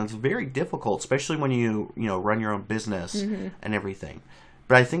things, and it's very difficult, especially when you run your own business and everything.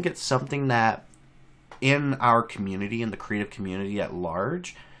 But I think it's something that in our community, in the creative community at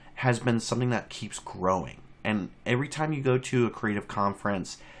large, has been something that keeps growing. And every time you go to a creative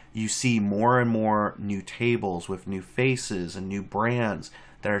conference, you see more and more new tables with new faces and new brands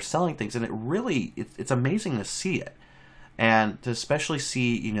that are selling things, and it's amazing to see it, and to especially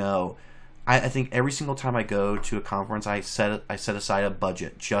see, I think every single time I go to a conference, I set aside a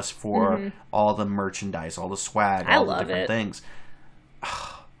budget just for all the merchandise, all the swag, all the different things.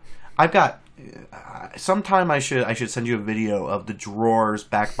 I've got. Sometime I should send you a video of the drawers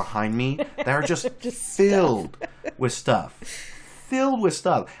back behind me that are just filled with stuff. Filled with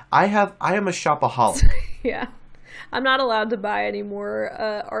stuff. I am a shopaholic. Yeah. I'm not allowed to buy any more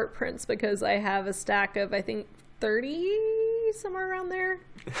art prints because I have a stack of, I think, 30, somewhere around there.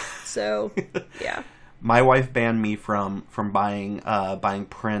 So, yeah. My wife banned me from buying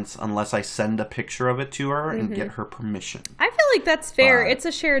prints unless I send a picture of it to her and get her permission. I feel like that's fair. It's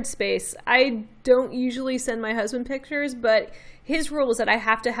a shared space. I don't usually send my husband pictures, but his rule is that I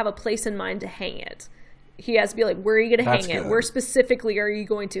have to have a place in mind to hang it. He has to be like, where are you going to hang it? Where specifically are you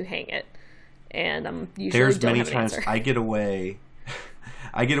going to hang it? And I'm usually There's don't many have an times answer. I get away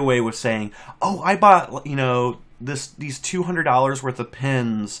with saying, "Oh, I bought these $200 worth of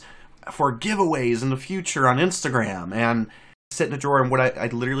pins for giveaways in the future on Instagram," and sit in a drawer. And what I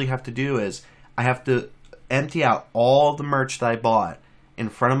literally have to do is I have to empty out all the merch that I bought in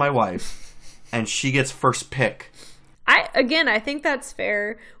front of my wife, and she gets first pick. I think that's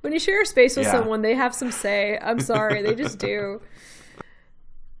fair. When you share a space with someone, they have some say. I'm sorry, they just do.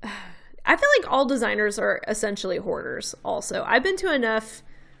 I feel like all designers are essentially hoarders also. I've been to enough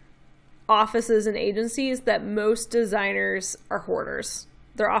offices and agencies that most designers are hoarders.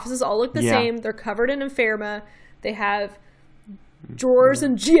 Their offices all look the same. They're covered in Inferma. They have drawers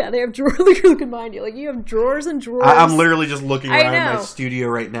and they have drawers. Look at mine. You have drawers and drawers. I'm literally just looking around my studio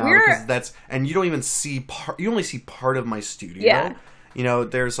right now and you don't even see you only see part of my studio. Yeah.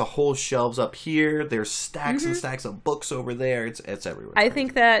 There's a whole shelves up here. There's stacks and stacks of books over there. It's everywhere. I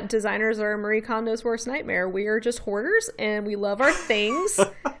think that designers are Marie Kondo's worst nightmare. We are just hoarders, and we love our things,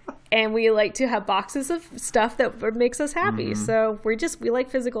 and we like to have boxes of stuff that makes us happy. So we like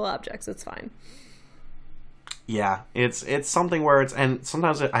physical objects. It's fine. Yeah, it's something where and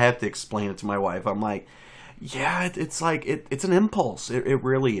sometimes I have to explain it to my wife. I'm like, yeah, it's like it's an impulse. It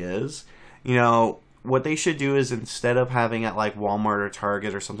really is. What they should do is, instead of having at like Walmart or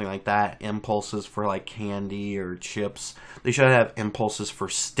Target or something like that, impulses for like candy or chips, they should have impulses for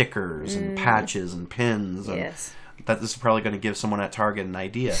stickers and patches and pins. Yes. That this is probably going to give someone at Target an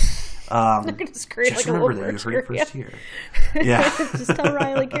idea. Just remember that you heard it first here. Yeah. Just tell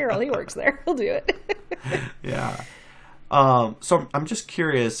Riley Carroll, he works there. He'll do it. Yeah. So I'm just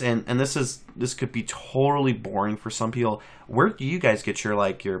curious, and this could be totally boring for some people. Where do you guys get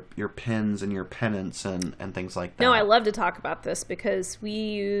your pins and your pennants and things like that? No, I love to talk about this because we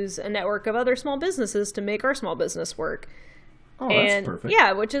use a network of other small businesses to make our small business work. Oh, that's perfect.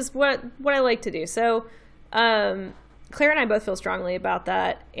 Yeah, which is what I like to do. So, Claire and I both feel strongly about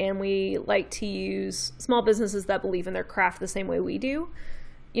that, and we like to use small businesses that believe in their craft the same way we do.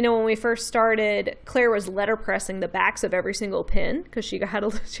 When we first started, Claire was letterpressing the backs of every single pin because she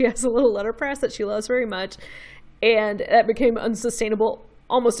has a little letterpress that she loves very much, and that became unsustainable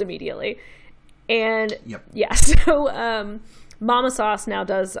almost immediately. And so Mama Sauce now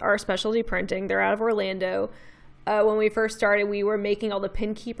does our specialty printing. They're out of Orlando. When we first started, we were making all the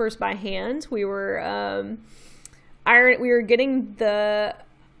pin keepers by hand. We were we were getting the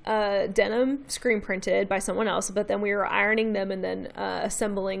denim screen printed by someone else, but then we were ironing them and then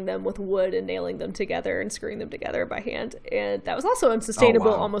assembling them with wood and nailing them together and screwing them together by hand, and that was also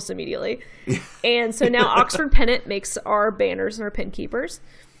unsustainable almost immediately. And so now Oxford Pennant makes our banners and our pin keepers,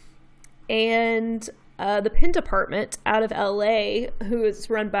 and the pin department out of LA, that's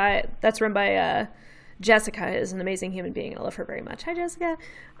run by Jessica, is an amazing human being. I love her very much. Hi, Jessica.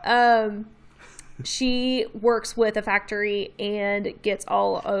 She works with a factory and gets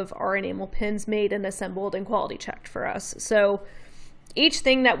all of our enamel pins made and assembled and quality checked for us. So each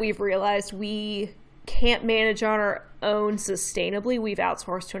thing that we've realized we can't manage on our own sustainably, we've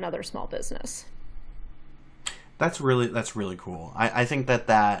outsourced to another small business. That's really cool. I think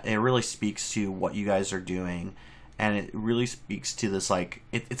that it really speaks to what you guys are doing, and it really speaks to this,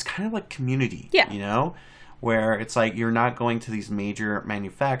 it's kind of like community. Yeah. where it's like you're not going to these major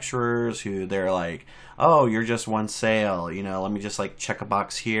manufacturers who they're like, oh, you're just one sale, you know, let me just like check a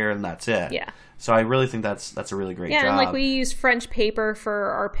box here and that's it. Yeah. So I really think that's a really great job. Yeah, and like we use French paper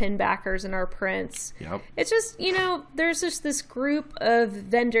for our pin backers and our prints. Yep. It's just, you know, there's just this group of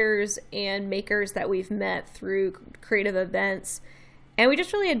vendors and makers that we've met through creative events. And we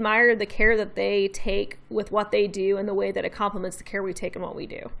just really admire the care that they take with what they do and the way that it complements the care we take in what we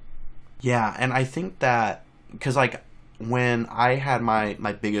do. Yeah, and I think that, because like when I had my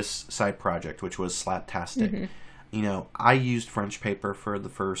biggest side project, which was Slaptastic, you know, I used French paper for the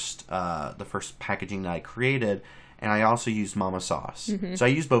first packaging that I created, and I also used Mama Sauce. So I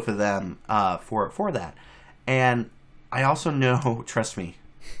used both of them for that. And I also know, trust me,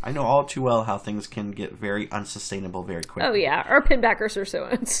 I know all too well how things can get very unsustainable very quickly. Oh yeah, our pin backers are so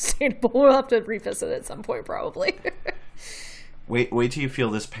unsustainable. We'll have to revisit at some point probably. Wait till you feel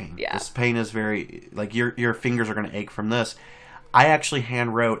this pain. Yeah. This pain is very, like, your fingers are going to ache from this. I actually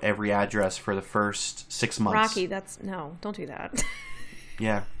hand wrote every address for the first 6 months. Rocky, no, don't do that.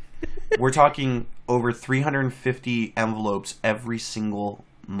 Yeah. We're talking over 350 envelopes every single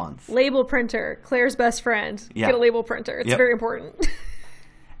month. Label printer, Claire's best friend. Yeah. Get a label printer. It's very important.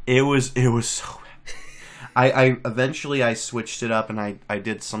 It was so bad. I eventually I switched it up and I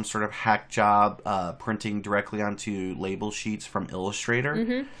did some sort of hack job printing directly onto label sheets from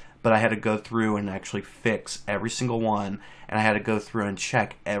Illustrator. But I had to go through and actually fix every single one, and I had to go through and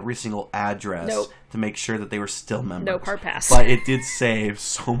check every single address to make sure that they were still members. No part pass. But it did save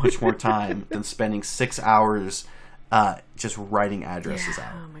so much more time than spending 6 hours just writing addresses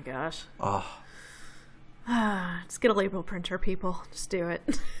out. Oh my gosh. Oh. Just get a label printer, people. Just do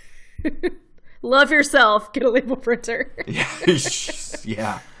it. Love yourself. Get a label printer.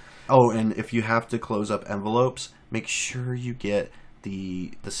 Yeah. Oh, and if you have to close up envelopes, make sure you get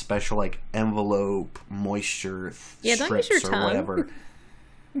the special like envelope moisture strips or whatever.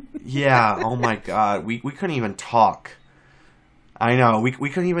 Yeah. Oh my God. We couldn't even talk. I know. We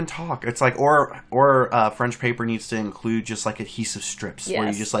couldn't even talk. It's like or French paper needs to include just like adhesive strips where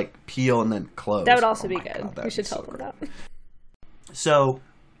you just like peel and then close. That would also be good. God, we should tell them that. So,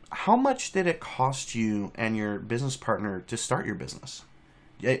 how much did it cost you and your business partner to start your business?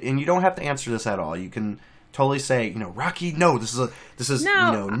 And you don't have to answer this at all. You can totally say, you know, Rocky, no, this is you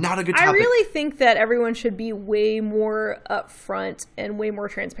know, not a good topic. I really think that everyone should be way more upfront and way more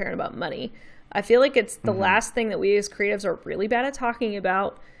transparent about money. I feel like it's the last thing that we as creatives are really bad at talking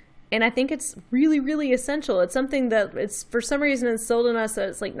about. And I think it's really, really essential. It's something that it's for some reason instilled in us that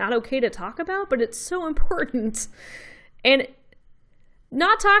it's like not okay to talk about, but it's so important. And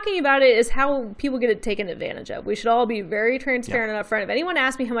not talking about it is how people get it taken advantage of. We should all be very transparent and upfront. If anyone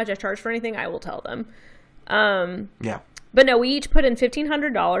asks me how much I charge for anything, I will tell them. But no, we each put in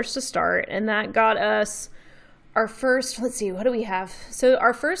 $1,500 to start, and that got us our first, let's see, what do we have? So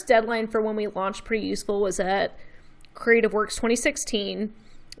our first deadline for when we launched Pretty Useful was at Creative Works 2016.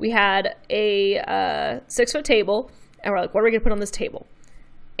 We had a 6-foot table, and we're like, what are we going to put on this table?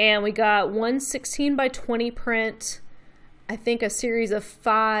 And we got one 16 by 20 print, I think a series of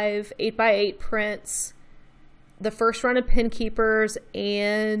 5 8x8 prints, the first run of pin keepers,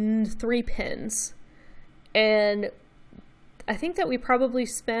 and 3 pins. And I think that we probably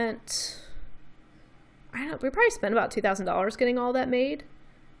spent, we probably spent about $2,000 getting all that made.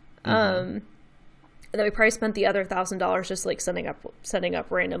 And then we probably spent the other $1,000 just like setting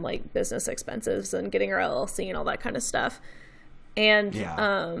up random like business expenses and getting our LLC and all that kind of stuff.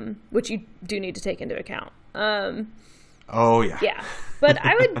 And which you do need to take into account. Oh yeah. Yeah. But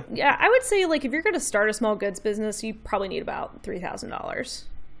I would say like if you're going to start a small goods business, you probably need about $3,000.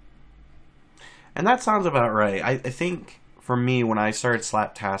 And that sounds about right. I think for me, when I started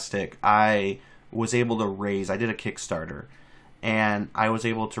Slaptastic, I was able to raise, I did a Kickstarter, and I was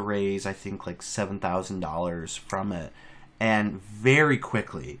able to raise, I think, like $7,000 from it. And very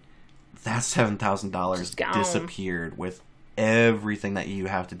quickly, that $7,000 disappeared with everything that you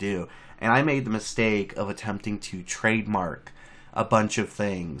have to do. And I made the mistake of attempting to trademark a bunch of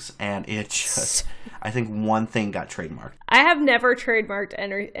things, and it just, I think one thing got trademarked. I have never trademarked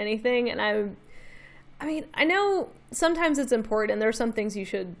anything, and I mean, I know sometimes it's important, and there are some things you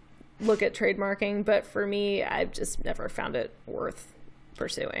should look at trademarking, but for me, I've just never found it worth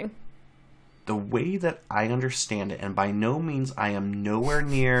pursuing. The way that I understand it, and by no means I am nowhere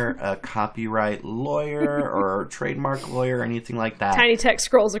near a copyright lawyer or trademark lawyer or anything like that. Tiny text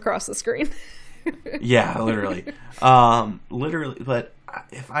scrolls across the screen. Yeah, literally. But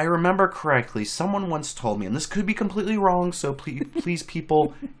if I remember correctly, someone once told me, and this could be completely wrong, so please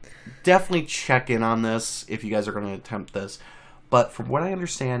people, definitely check in on this if you guys are going to attempt this. But from what I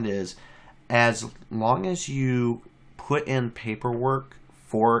understand is, as long as you put in paperwork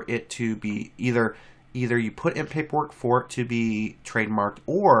for it to be either you put in paperwork for it to be trademarked,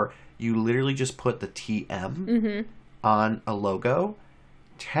 or you literally just put the TM on a logo,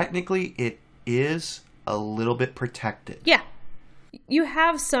 technically it is a little bit protected. Yeah. You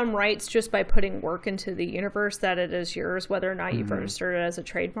have some rights just by putting work into the universe that it is yours, whether or not you've registered it as a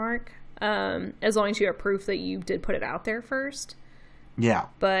trademark. As long as you have proof that you did put it out there first. Yeah.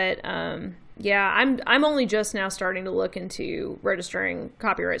 But yeah, I'm only just now starting to look into registering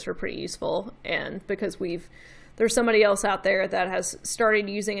copyrights for Pretty Useful, and because there's somebody else out there that has started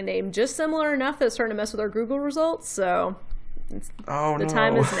using a name just similar enough that's starting to mess with our Google results. So the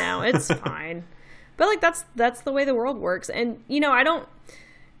time is now. It's fine. But like that's the way the world works. And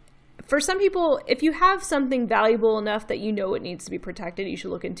for some people, if you have something valuable enough that you know it needs to be protected, you should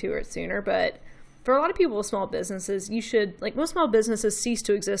look into it sooner. But for a lot of people with small businesses, most small businesses cease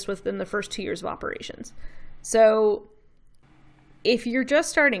to exist within the first 2 years of operations. So if you're just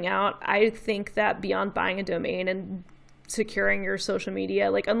starting out, I think that beyond buying a domain and securing your social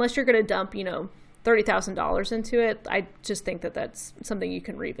media, like unless you're going to dump, $30,000 into it, I just think that that's something you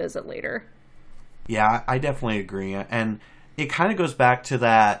can revisit later. Yeah, I definitely agree. And it kind of goes back to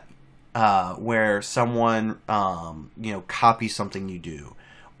that where someone, copies something you do,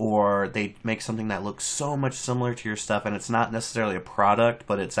 or they make something that looks so much similar to your stuff, and it's not necessarily a product,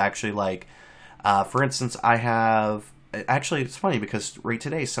 but it's actually like, for instance, it's funny because right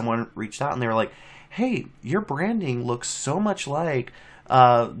today someone reached out and they were like, hey, your branding looks so much like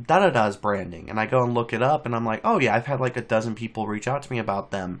da-da-da's branding. And I go and look it up, and I'm like, oh yeah, I've had like a dozen people reach out to me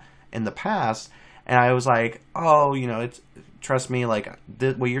about them in the past. And I was like, oh, trust me, like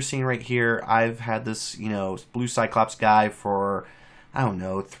what you're seeing right here, I've had this, Blue Cyclops guy for, I don't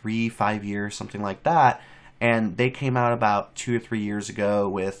know, 3-5 years, something like that. And they came out about 2 or 3 years ago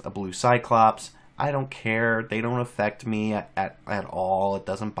with a Blue Cyclops. I don't care. They don't affect me at all. It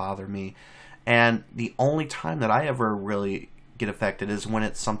doesn't bother me. And the only time that I ever really get affected is when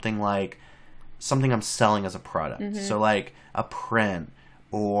it's something I'm selling as a product. Mm-hmm. So like a print,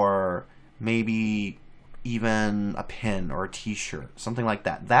 or maybe even a pin or a t-shirt, something like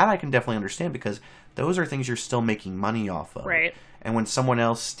that. That I can definitely understand, because those are things you're still making money off of. Right. And when someone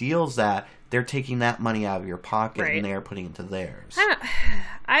else steals that, they're taking that money out of your pocket, right, and they're putting it into theirs.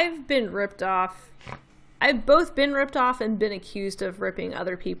 I've been ripped off. I've both been ripped off and been accused of ripping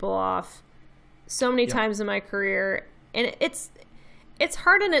other people off so many times in my career. And it's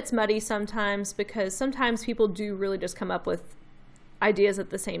hard and it's muddy sometimes, because sometimes people do really just come up with ideas at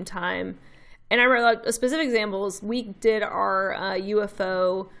the same time. And I remember a specific example is we did our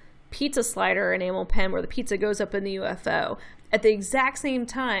UFO pizza slider enamel pen where the pizza goes up in the UFO. At the exact same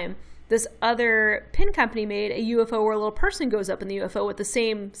time, this other pin company made a UFO where a little person goes up in the UFO with the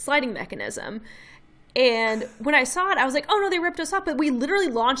same sliding mechanism. And when I saw it, I was like, oh no, they ripped us off. But we literally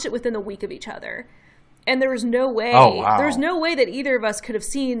launched it within a week of each other. And there was no way, there's no way that either of us could have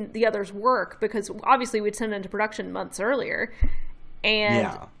seen the other's work, because obviously we'd sent it into production months earlier.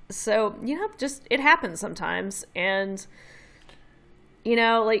 And so, just it happens sometimes. And,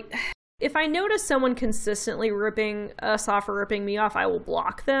 if I notice someone consistently ripping us off or ripping me off, I will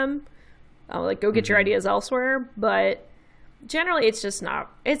block them. I'll go get your ideas elsewhere. But generally, it's not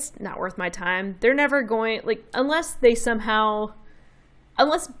worth my time. They're never going, unless they somehow,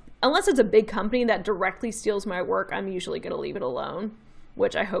 unless it's a big company that directly steals my work, I'm usually going to leave it alone.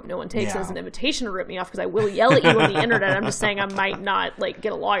 Which I hope no one takes as an invitation to rip me off, because I will yell at you on the internet. I'm just saying I might not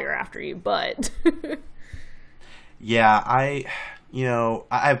get a lawyer after you, but yeah, I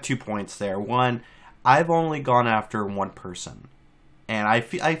have 2 points there. One, I've only gone after one person, and I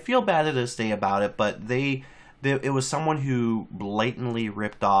feel bad to this day about it, but it was someone who blatantly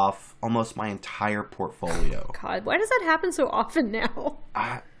ripped off almost my entire portfolio. God, why does that happen so often now?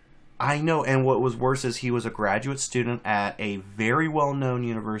 I know, and what was worse is he was a graduate student at a very well-known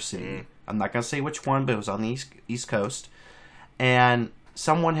university. I'm not going to say which one, but it was on the East Coast. And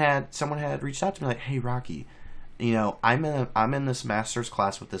someone had reached out to me like, "Hey, Rocky, I'm in this master's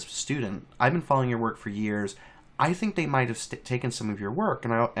class with this student. I've been following your work for years. I think they might have taken some of your work."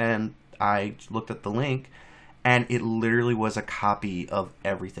 And I looked at the link, and it literally was a copy of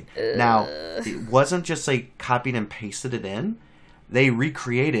everything. Now, it wasn't just copied and pasted it in. They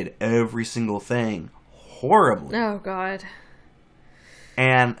recreated every single thing horribly. Oh, God.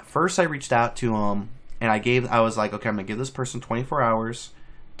 And first I reached out to them, and I was like, okay, I'm going to give this person 24 hours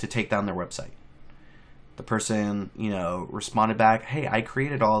to take down their website. The person, responded back, hey, I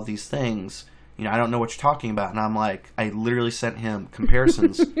created all of these things. I don't know what you're talking about. And I'm like, I literally sent him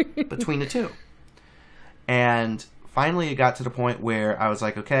comparisons between the two. And finally it got to the point where I was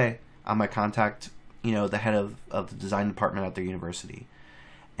like, okay, I'm going to contact, the head of the design department at their university.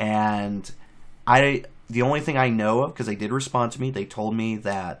 And the only thing I know of, because they did respond to me, they told me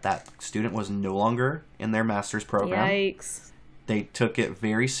that student was no longer in their master's program. Yikes. They took it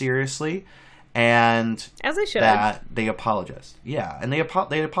very seriously, and as they should. That they apologized. Yeah, and they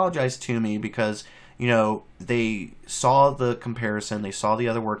apologized to me because, they saw the comparison, they saw the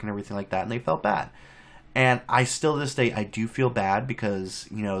other work and everything like that, and they felt bad. And I still, to this day, I do feel bad because,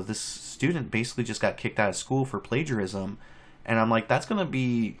 this student basically just got kicked out of school for plagiarism. And I'm like, that's going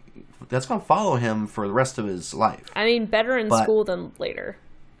to follow him for the rest of his life. I mean, better in school than later.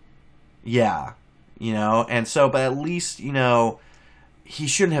 Yeah. And so, but at least, he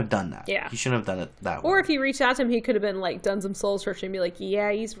shouldn't have done that. Yeah. He shouldn't have done it that way. Or if he reached out to him, he could have been like, done some soul searching and be like,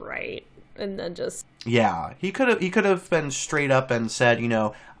 yeah, he's right. And then just. Yeah. He could have been straight up and said,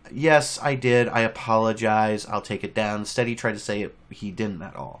 yes, I did. I apologize. I'll take it down. Instead, he tried to say he didn't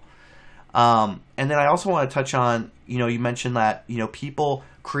at all. And then I also want to touch on, you mentioned that, people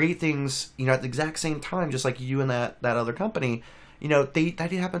create things, at the exact same time, just like you and that other company, that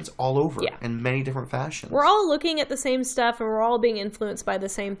happens all over in many different fashions. We're all looking at the same stuff and we're all being influenced by the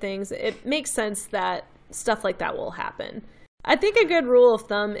same things. It makes sense that stuff like that will happen. I think a good rule of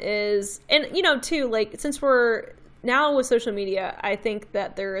thumb is, and, too, like, since we're now with social media, I think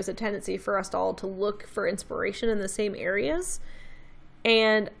that there is a tendency for us all to look for inspiration in the same areas.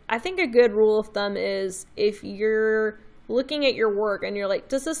 And I think a good rule of thumb is if you're looking at your work and you're like,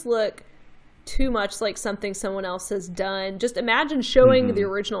 does this look too much like something someone else has done? Just imagine showing the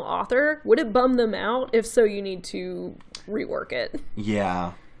original author. Would it bum them out? If so, you need to rework it.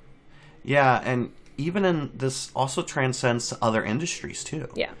 Yeah. Yeah, and even in this also transcends to other industries too.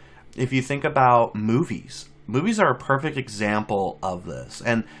 Yeah. If you think about movies are a perfect example of this.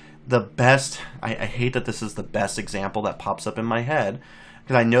 And the best, I hate that this is the best example that pops up in my head,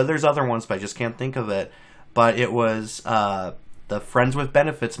 because I know there's other ones, but I just can't think of it. But it was the Friends with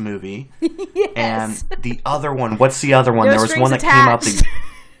Benefits movie. Yes. And the other one, what's the other one? No there was one that attached. came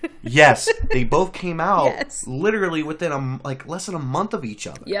out. Yes, they both came out literally within less than a month of each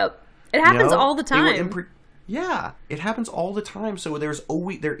other. Yep. It happens all the time. Yeah, it happens all the time. So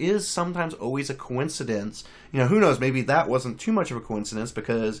there is sometimes always a coincidence. Who knows? Maybe that wasn't too much of a coincidence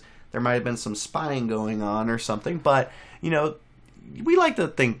because there might have been some spying going on or something. But we like to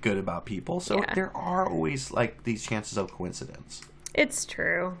think good about people, so there are always these chances of coincidence. It's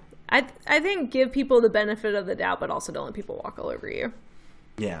true. I think give people the benefit of the doubt, but also don't let people walk all over you.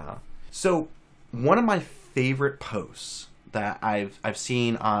 Yeah. So one of my favorite posts that I've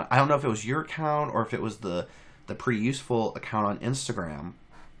seen on, I don't know if it was your account or if it was the Pretty Useful account on Instagram,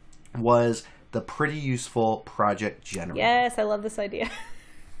 was the Pretty Useful project generator. Yes, I love this idea.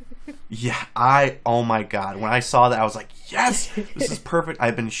 Yeah, oh my god, when I saw that I was like, yes, this is perfect.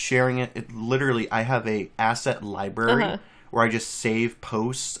 I've been sharing it. I have a asset library where I just save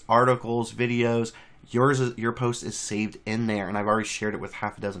posts, articles, videos. Your post is saved in there, and I've already shared it with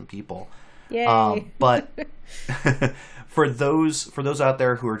half a dozen people. Yay. But for those out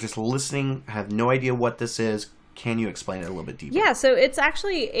there who are just listening, have no idea what this is, can you explain it a little bit deeper? Yeah, so it's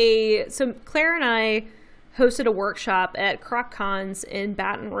actually so Claire and I hosted a workshop at CrocCons in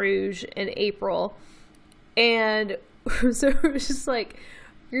Baton Rouge in April. And so it was just like,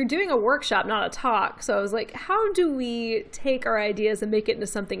 you're doing a workshop, not a talk. So I was like, how do we take our ideas and make it into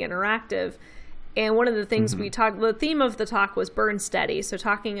something interactive? And one of the things the theme of the talk was burn steady. So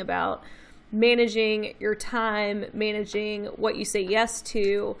talking about managing your time, managing what you say yes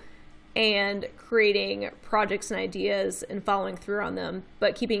to, and creating projects and ideas and following through on them,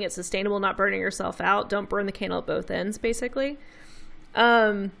 but keeping it sustainable, not burning yourself out. Don't burn the candle at both ends, basically.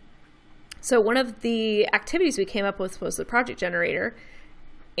 So one of the activities we came up with was the project generator.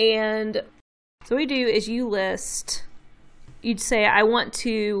 And so what we do is you'd say, I want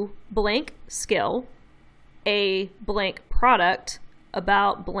to blank skill, a blank product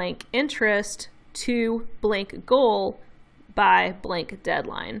about blank interest to blank goal by blank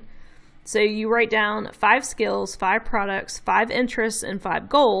deadline. So you write down 5 skills, 5 products, 5 interests, and 5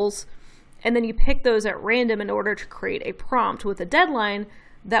 goals, and then you pick those at random in order to create a prompt with a deadline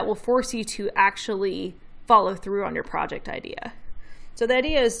that will force you to actually follow through on your project idea. So the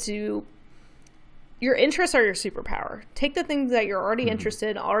idea is your interests are your superpower. Take the things that you're already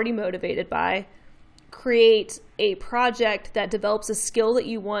interested, already motivated by, create a project that develops a skill that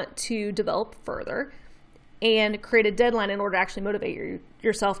you want to develop further, and create a deadline in order to actually motivate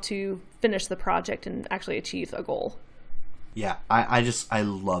yourself to finish the project and actually achieve a goal. Yeah, I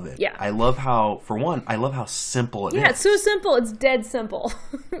love it. Yeah. I love how simple it is. Yeah, it's so simple. It's dead simple.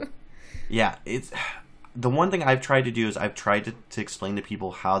 Yeah, the one thing I've tried to do is I've tried to explain to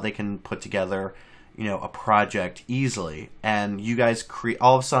people how they can put together, a project easily. And you guys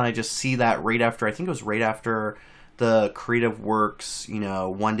all of a sudden I just see that right after, I think it was right after the Creative Works,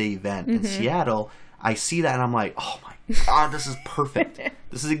 one-day event in Seattle. I see that and I'm like, oh my God, this is perfect.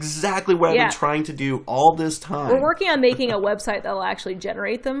 This is exactly what I've been trying to do all this time. We're working on making a website that will actually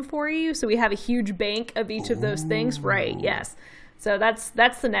generate them for you. So we have a huge bank of each of those things. Right. Yes. So that's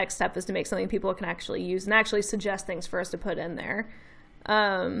the next step, is to make something people can actually use and actually suggest things for us to put in there.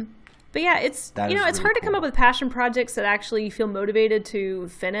 But yeah, it's it's really hard to come up with passion projects that actually feel motivated to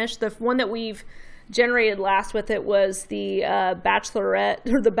finish. The one that we've generated last with it was the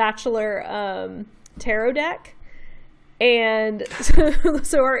Bachelorette or the Bachelor tarot deck. And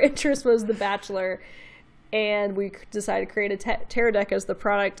so our interest was the Bachelor, and we decided to create a tarot deck as the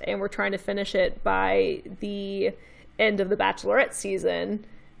product, and we're trying to finish it by the end of the Bachelorette season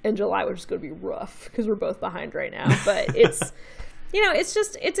in July, which is going to be rough because we're both behind right now. But it's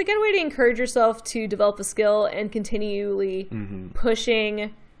it's a good way to encourage yourself to develop a skill and continually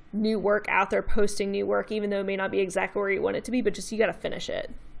pushing new work out there, posting new work, even though it may not be exactly where you want it to be, but just you got to finish it.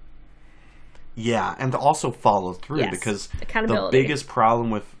 Yeah, and to also follow through, because the biggest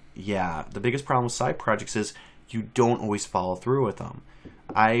problem with side projects is you don't always follow through with them.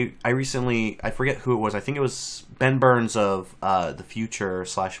 I recently, I forget who it was, I think it was Ben Burns of The Future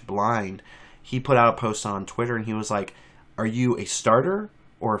 / Blind. He put out a post on Twitter and he was like, are you a starter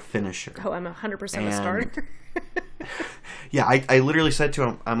or a finisher? Oh, I'm 100% a starter. Yeah, I literally said to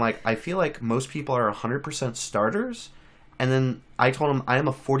him, I'm like, I feel like most people are 100% starters. And then I told him I am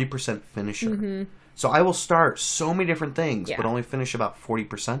a 40% finisher. So I will start so many different things, but only finish about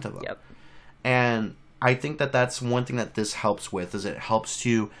 40% of them. Yep. And I think that that's one thing that this helps with, is it helps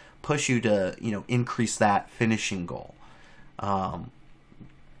to push you to, increase that finishing goal. And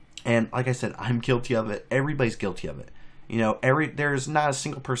like I said, I'm guilty of it. Everybody's guilty of it. There's not a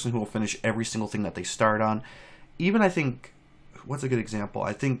single person who will finish every single thing that they start on. Even I think, what's a good example?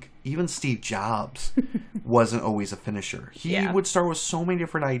 I think even Steve Jobs wasn't always a finisher. He would start with so many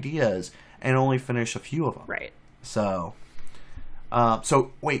different ideas and only finish a few of them. Right. So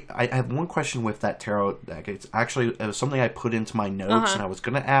wait, I have one question with that tarot deck. It was something I put into my notes and I was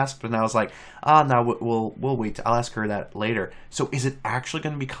going to ask, but now I was like, no, we'll wait. I'll ask her that later. So is it actually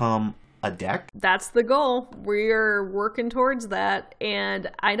going to become a deck? That's the goal. We're working towards that,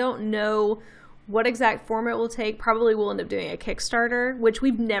 and I don't know what exact form it will take. Probably we'll end up doing a Kickstarter, which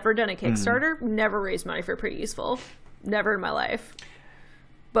we've never done a Kickstarter. Never raised money for Pretty Useful. Never in my life.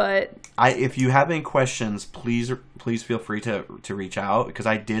 But if you have any questions, please feel free to reach out, because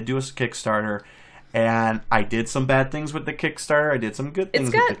I did do a Kickstarter, and I did some bad things with the Kickstarter. I did some good things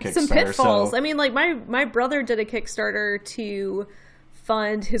with the Kickstarter. It's got some pitfalls. So. I mean, like my brother did a Kickstarter to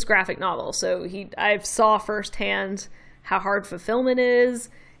fund his graphic novel, so I saw firsthand how hard fulfillment is.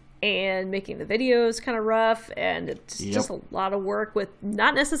 And making the videos kind of rough, and it's just a lot of work with you're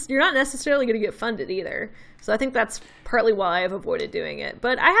not necessarily going to get funded either. So I think that's partly why I've avoided doing it.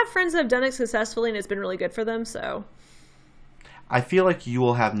 But I have friends that have done it successfully, and it's been really good for them. So I feel like you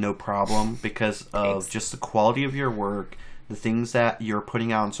will have no problem because of just the quality of your work, the things that you're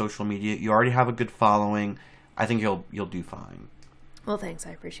putting out on social media. You already have a good following. I think you'll do fine. Well, thanks. I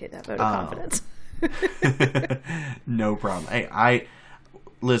appreciate that vote of confidence. No problem. Hey,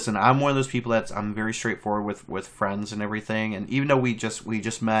 listen, I'm one of those people I'm very straightforward with friends and everything. And even though we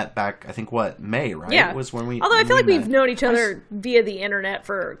just met back, I think May, right? Yeah. It was when Although I feel like we've known each other via the internet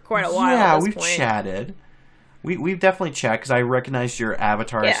for quite a while. Yeah, at this we've point. chatted. We've definitely chatted, because I recognized your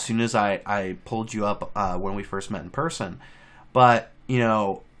avatar as soon as I pulled you up when we first met in person. But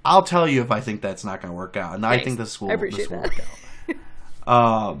I'll tell you if I think that's not going to work out, and Thanks. I think this will work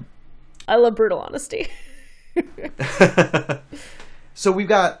out. I love brutal honesty. So we've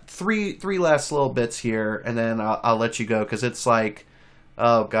got three last little bits here, and then I'll let you go, because it's like,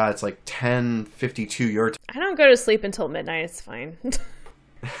 oh god, it's like 10:52 your time. I don't go to sleep until midnight. It's fine.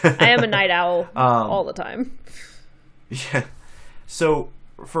 I am a night owl all the time. Yeah. So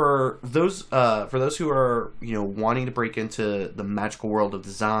for those who are wanting to break into the magical world of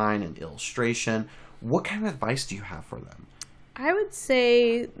design and illustration, what kind of advice do you have for them? I would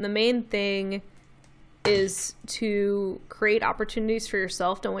say the main thing is to create opportunities for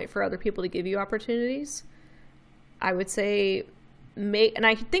yourself. Don't wait for other people to give you opportunities. I would say and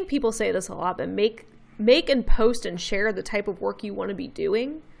I think people say this a lot, but make and post and share the type of work you want to be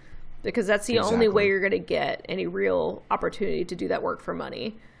doing, because that's the only way you're going to get any real opportunity to do that work for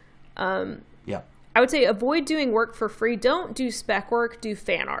money. Yeah. I would say avoid doing work for free. Don't do spec work, do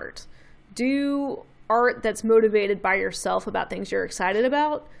fan art. Do art that's motivated by yourself about things you're excited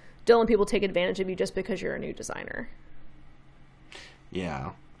about. don't let people take advantage of you just because you're a new designer.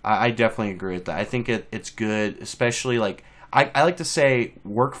 Yeah, I definitely agree with that. I think it's good, especially like I like to say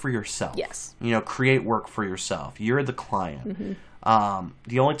work for yourself. Yes. Create work for yourself. You're the client.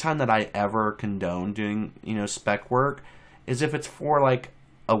 The only time that I ever condone doing, spec work is if it's for like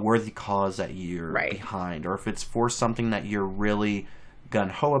a worthy cause that you're behind, or if it's for something that you're really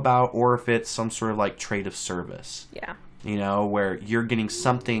gung-ho about, or if it's some sort of like trade of service. Yeah. Where you're getting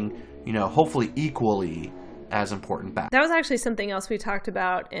something, hopefully equally as important back. That was actually something else we talked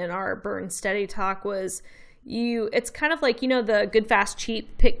about in our Burn Steady talk was it's kind of like, the good, fast,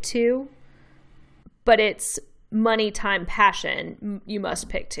 cheap pick two, but it's money, time, passion. You must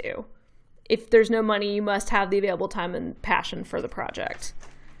pick two. If there's no money, you must have the available time and passion for the project,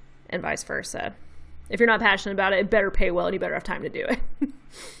 and vice versa. If you're not passionate about it better pay well and you better have time to do it.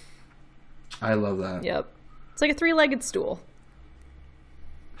 I love that. Yep. It's like a 3-legged stool.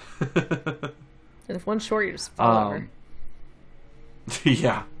 And if one's short, you just fall over.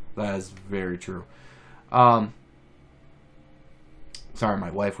 Yeah, that is very true. Sorry,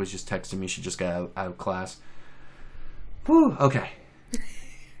 my wife was just texting me. She just got out of class. Whew, okay.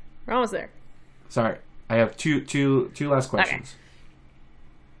 We're almost there. Sorry. I have two last questions.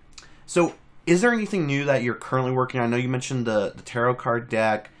 Okay. So, is there anything new that you're currently working on? I know you mentioned the tarot card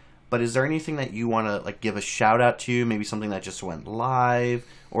deck, but is there anything that you want to like give a shout out to? Maybe something that just went live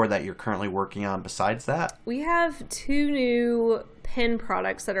or that you're currently working on besides that? We have 2 new pin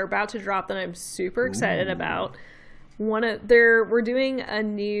products that are about to drop that I'm super excited about. We're doing a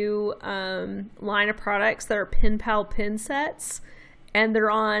new line of products that are Pin Pal pin sets, and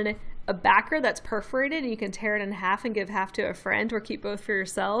they're on a backer that's perforated, and you can tear it in half and give half to a friend or keep both for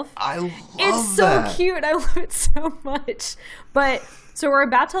yourself. I love It's so cute. I love it so much. But so we're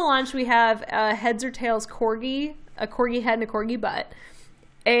about to launch. We have heads or tails corgi, a corgi head and a corgi butt.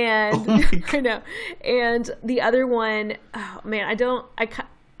 And I know. And the other one, oh man, I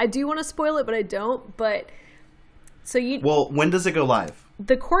do want to spoil it, but I don't. But well, when does it go live?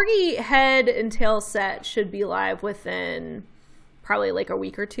 The corgi head and tail set should be live within probably like a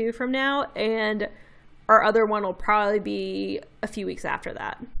week or 2 from now, and our other one will probably be a few weeks after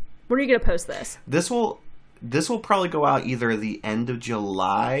that. When are you going to post this? This will probably go out either the end of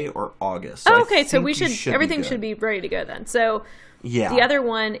July or August. So okay, so everything should be ready to go then. So yeah, the other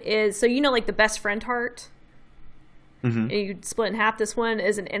one is like the best friend heart. Mm-hmm. And you split in half. This one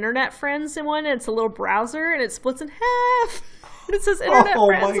is an internet friends in one. And it's a little browser, and it splits in half. And it says internet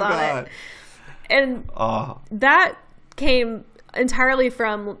friends on it. And that came entirely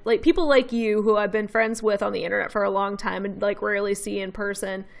from like people like you who I've been friends with on the internet for a long time and like rarely see in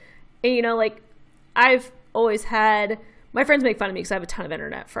person. And like I've always had my friends make fun of me because I have a ton of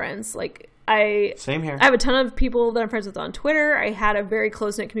internet friends. Like same here. I have a ton of people that I'm friends with on Twitter. I had a very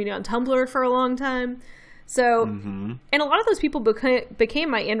close-knit community on Tumblr for a long time. So, and a lot of those people became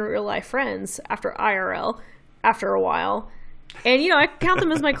my in real life friends after IRL, after a while. And, I count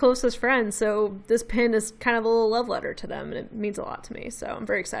them as my closest friends. So this pin is kind of a little love letter to them, and it means a lot to me. So I'm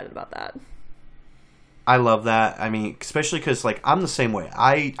very excited about that. I love that. I mean, especially because, like, I'm the same way.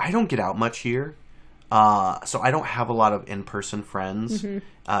 I don't get out much here. So I don't have a lot of in-person friends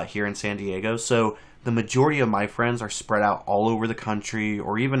here in San Diego. So the majority of my friends are spread out all over the country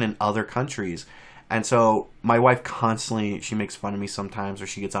or even in other countries. And so my wife constantly, she makes fun of me sometimes, or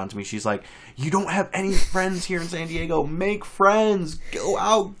she gets on to me. She's like, you don't have any friends here in San Diego. Make friends. Go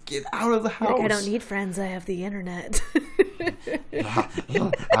out. Get out of the house. Like, I don't need friends. I have the internet.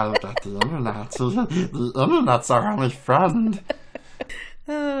 I've got the internet. The internet's our only friend.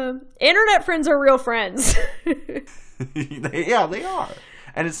 Internet friends are real friends. Yeah, they are.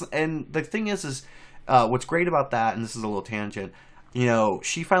 And the thing is what's great about that, and this is a little tangent,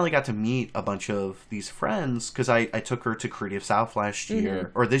 she finally got to meet a bunch of these friends because I took her to Creative South last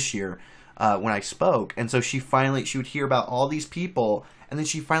year, or this year, when I spoke. And so she would hear about all these people, and then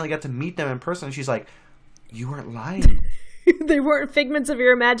she finally got to meet them in person, and she's like, you weren't lying. They weren't figments of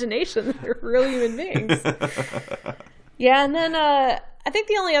your imagination. They're real human beings. Yeah, and then I think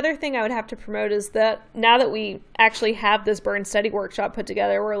the only other thing I would have to promote is that now that we actually have this Burn Steady workshop put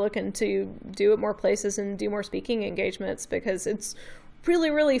together, we're looking to do it more places and do more speaking engagements because it's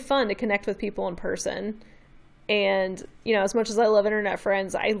really, really fun to connect with people in person. And, as much as I love internet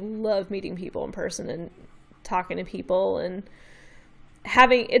friends, I love meeting people in person and talking to people and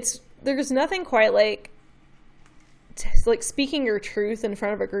there's nothing quite like speaking your truth in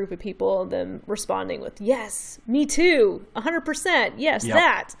front of a group of people and them responding with, yes, me too, 100%, yes, yep.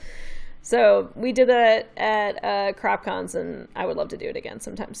 That. So we did that at CropCons, and I would love to do it again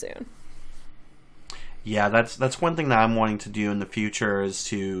sometime soon. Yeah, that's one thing that I'm wanting to do in the future is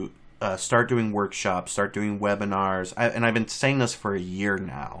to start doing workshops, start doing webinars. And I've been saying this for a year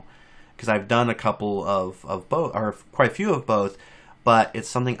now because I've done a couple of both, or quite a few of both, but it's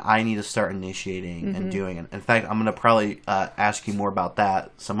something I need to start initiating and doing. And in fact, I'm going to probably ask you more about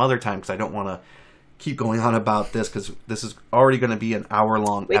that some other time because I don't want to keep going on about this because this is already going to be an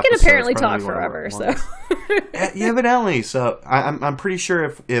hour-long episode. We can apparently talk forever, so. Yeah, evidently. So I'm pretty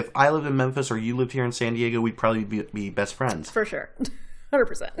sure if I lived in Memphis or you lived here in San Diego, we'd probably be best friends. For sure.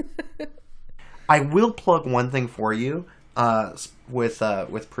 100%. I will plug one thing for you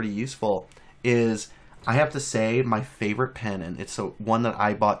with Pretty Useful is I have to say my favorite pen, and it's one that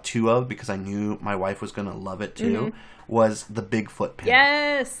I bought 2 of because I knew my wife was going to love it too, was the Bigfoot pen.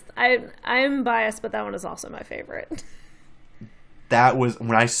 Yes. I'm biased, but that one is also my favorite. That was,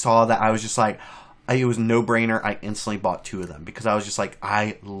 when I saw that, I was just like, it was a no-brainer. I instantly bought 2 of them because I was just like,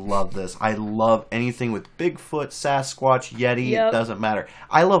 I love this. I love anything with Bigfoot, Sasquatch, Yeti. Yep. It doesn't matter.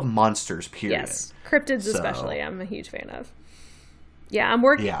 I love monsters, period. Yes. Cryptids especially, I'm a huge fan of. Yeah, I'm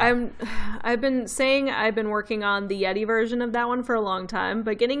working. Yeah. I've been saying I've been working on the Yeti version of that one for a long time,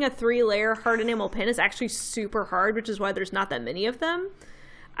 but getting a 3-layer hard enamel pen is actually super hard, which is why there's not that many of them.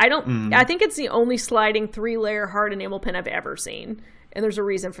 I think it's the only sliding 3-layer hard enamel pen I've ever seen, and there's a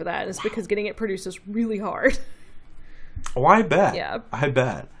reason for that. It's because getting it produced is really hard. Oh, I bet. Yeah, I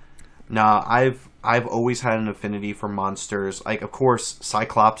bet. No, I've always had an affinity for monsters. Like, of course,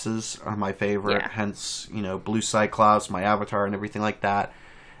 Cyclopses are my favorite. Yeah. Hence, Blue Cyclops, my avatar, and everything like that.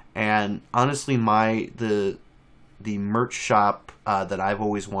 And honestly, the merch shop that I've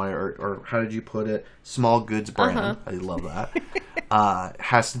always wanted, or how did you put it? Small goods brand. I love that.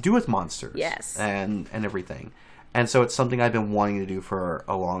 Has to do with monsters. Yes. And everything. And so it's something I've been wanting to do for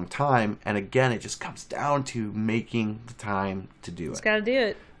a long time. And again, it just comes down to making the time to do it. Just got to do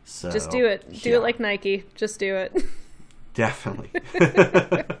it. So, just do it. Do it like Nike. Just do it. Definitely.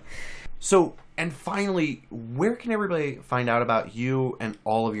 So, and finally, where can everybody find out about you and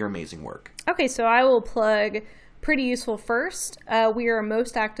all of your amazing work? Okay, so I will plug Pretty Useful first. We are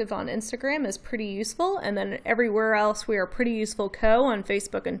most active on Instagram as Pretty Useful, and then everywhere else we are Pretty Useful Co. on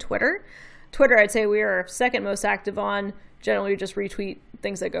Facebook and Twitter. Twitter, I'd say we are second most active on. Generally, just retweet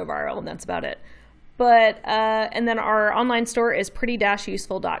things that go viral, and that's about it. But, and then our online store is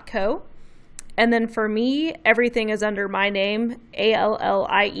pretty-useful.co. And then for me, everything is under my name, ALLIEMOUNCE,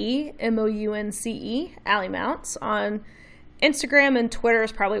 Allie Mounts. On Instagram and Twitter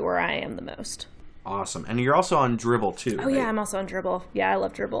is probably where I am the most. Awesome. And you're also on Dribbble, too, Oh, right? yeah, I'm also on Dribbble. Yeah, I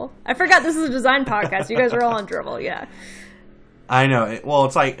love Dribbble. I forgot this is a design podcast. You guys are all on Dribbble, yeah. I know. Well,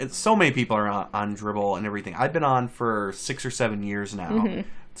 it's so many people are on Dribbble and everything. I've been on for 6 or 7 years now. Mm-hmm.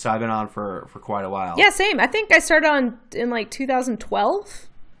 So I've been on for quite a while. Yeah, same. I think I started on in like 2012,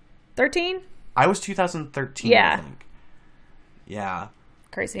 13. I was 2013, yeah. I think. Yeah.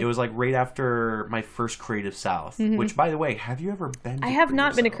 Crazy. It was like right after my first Creative South, which, by the way, have you ever been to I have Creative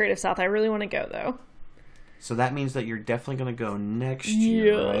not been South? to Creative South. I really want to go, though. So that means that you're definitely going to go next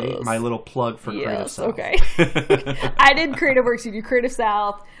year, right? My little plug for Creative South. Okay. I did Creative Works. You do Creative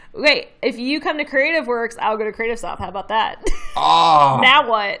South. Wait, if you come to Creative Works, I'll go to Creative South. How about that? Oh. Now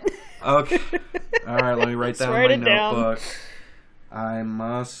what? Okay. All right, let me write down my notebook. Down. I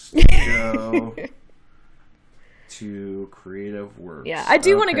must go to Creative Works. Yeah, I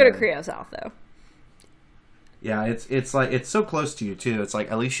do want to go to Creative South, though. Yeah, it's like it's so close to you too. It's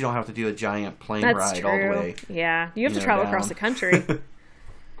like at least you don't have to do a giant plane ride all the way. Yeah, you have to travel across the country.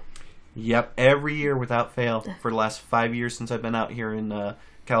 Yep, every year without fail for the last 5 years since I've been out here in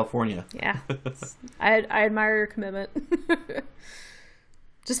California. Yeah, I admire your commitment.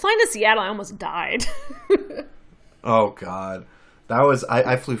 Just flying to Seattle, I almost died. Oh God, that was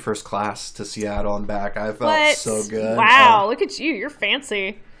I flew first class to Seattle and back. I felt so good. Wow, look at you, you're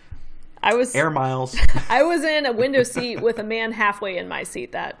fancy. I was air miles. I was in a window seat with a man halfway in my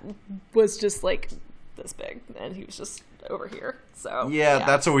seat that was just like this big, and he was just over here. So yeah,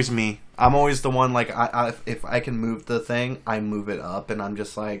 that's always me. I'm always the one like I if I can move the thing, I move it up, and I'm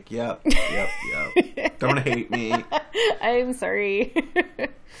just like, yep. Don't hate me. I'm sorry.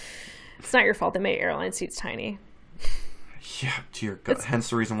 It's not your fault. They made airline seats tiny. Yeah, dear God. Hence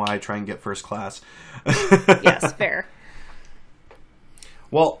the reason why I try and get first class. Yes, fair.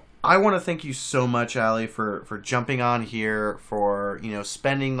 Well, I want to thank you so much, Allie, for jumping on here, for,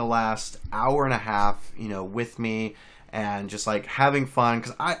 spending the last hour and a half, with me and just like having fun.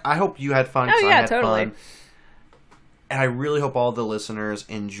 Because I hope you had fun. Oh, yeah, I had totally. Fun. And I really hope all the listeners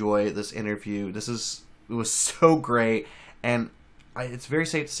enjoy this interview. It was so great. And it's very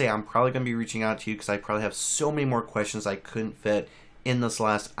safe to say I'm probably going to be reaching out to you because I probably have so many more questions I couldn't fit in this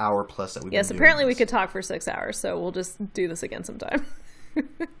last hour plus that we've Yes, been apparently doing we this. could talk for 6 hours, so we'll just do this again sometime.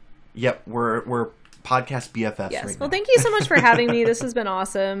 Yep, we're podcast BFFs Yes. right Well, now. thank you so much for having me. This has been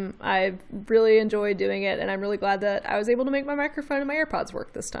awesome. I really enjoyed doing it, and I'm really glad that I was able to make my microphone and my AirPods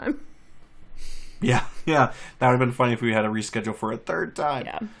work this time. Yeah. That would have been funny if we had to reschedule for a third time.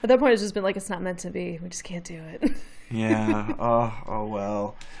 Yeah. At that point, it's just been like, it's not meant to be. We just can't do it. Yeah. Oh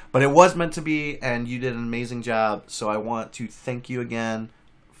well. But it was meant to be, and you did an amazing job. So I want to thank you again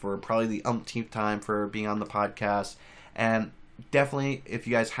for probably the umpteenth time for being on the podcast. And definitely, if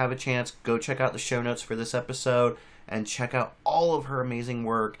you guys have a chance, go check out the show notes for this episode and check out all of her amazing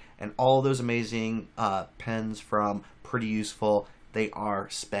work and all those amazing pens from Pretty Useful. They are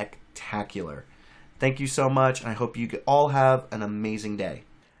spectacular. Thank you so much, and I hope you all have an amazing day.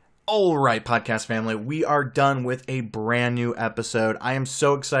 All right, podcast family, we are done with a brand new episode. I am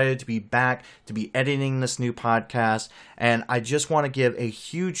so excited to be back, to be editing this new podcast, and I just want to give a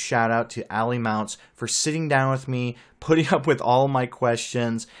huge shout out to Allie Mounts for sitting down with me, putting up with all my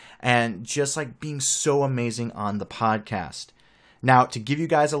questions, and just like being so amazing on the podcast. Now, to give you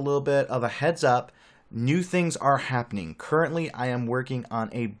guys a little bit of a heads up, new things are happening. Currently, I am working on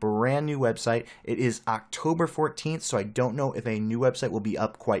a brand new website. It is October 14th, so I don't know if a new website will be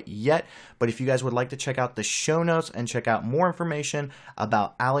up quite yet. But if you guys would like to check out the show notes and check out more information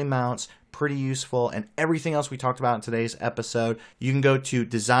about Allie Mounts, Pretty Useful, and everything else we talked about in today's episode, you can go to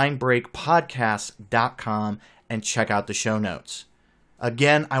designbreakpodcast.com and check out the show notes.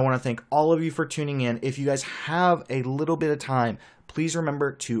 Again, I want to thank all of you for tuning in. If you guys have a little bit of time, please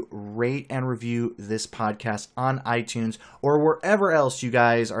remember to rate and review this podcast on iTunes or wherever else you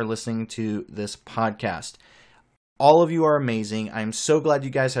guys are listening to this podcast. All of you are amazing. I'm so glad you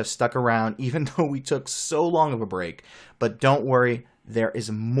guys have stuck around, even though we took so long of a break. But don't worry, there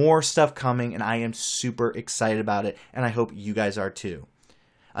is more stuff coming, and I am super excited about it, and I hope you guys are too.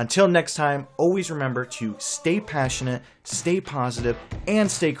 Until next time, always remember to stay passionate, stay positive,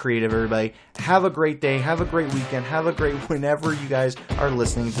 and stay creative, everybody. Have a great day, have a great weekend, have a great whenever you guys are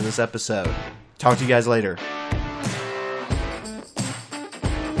listening to this episode. Talk to you guys later.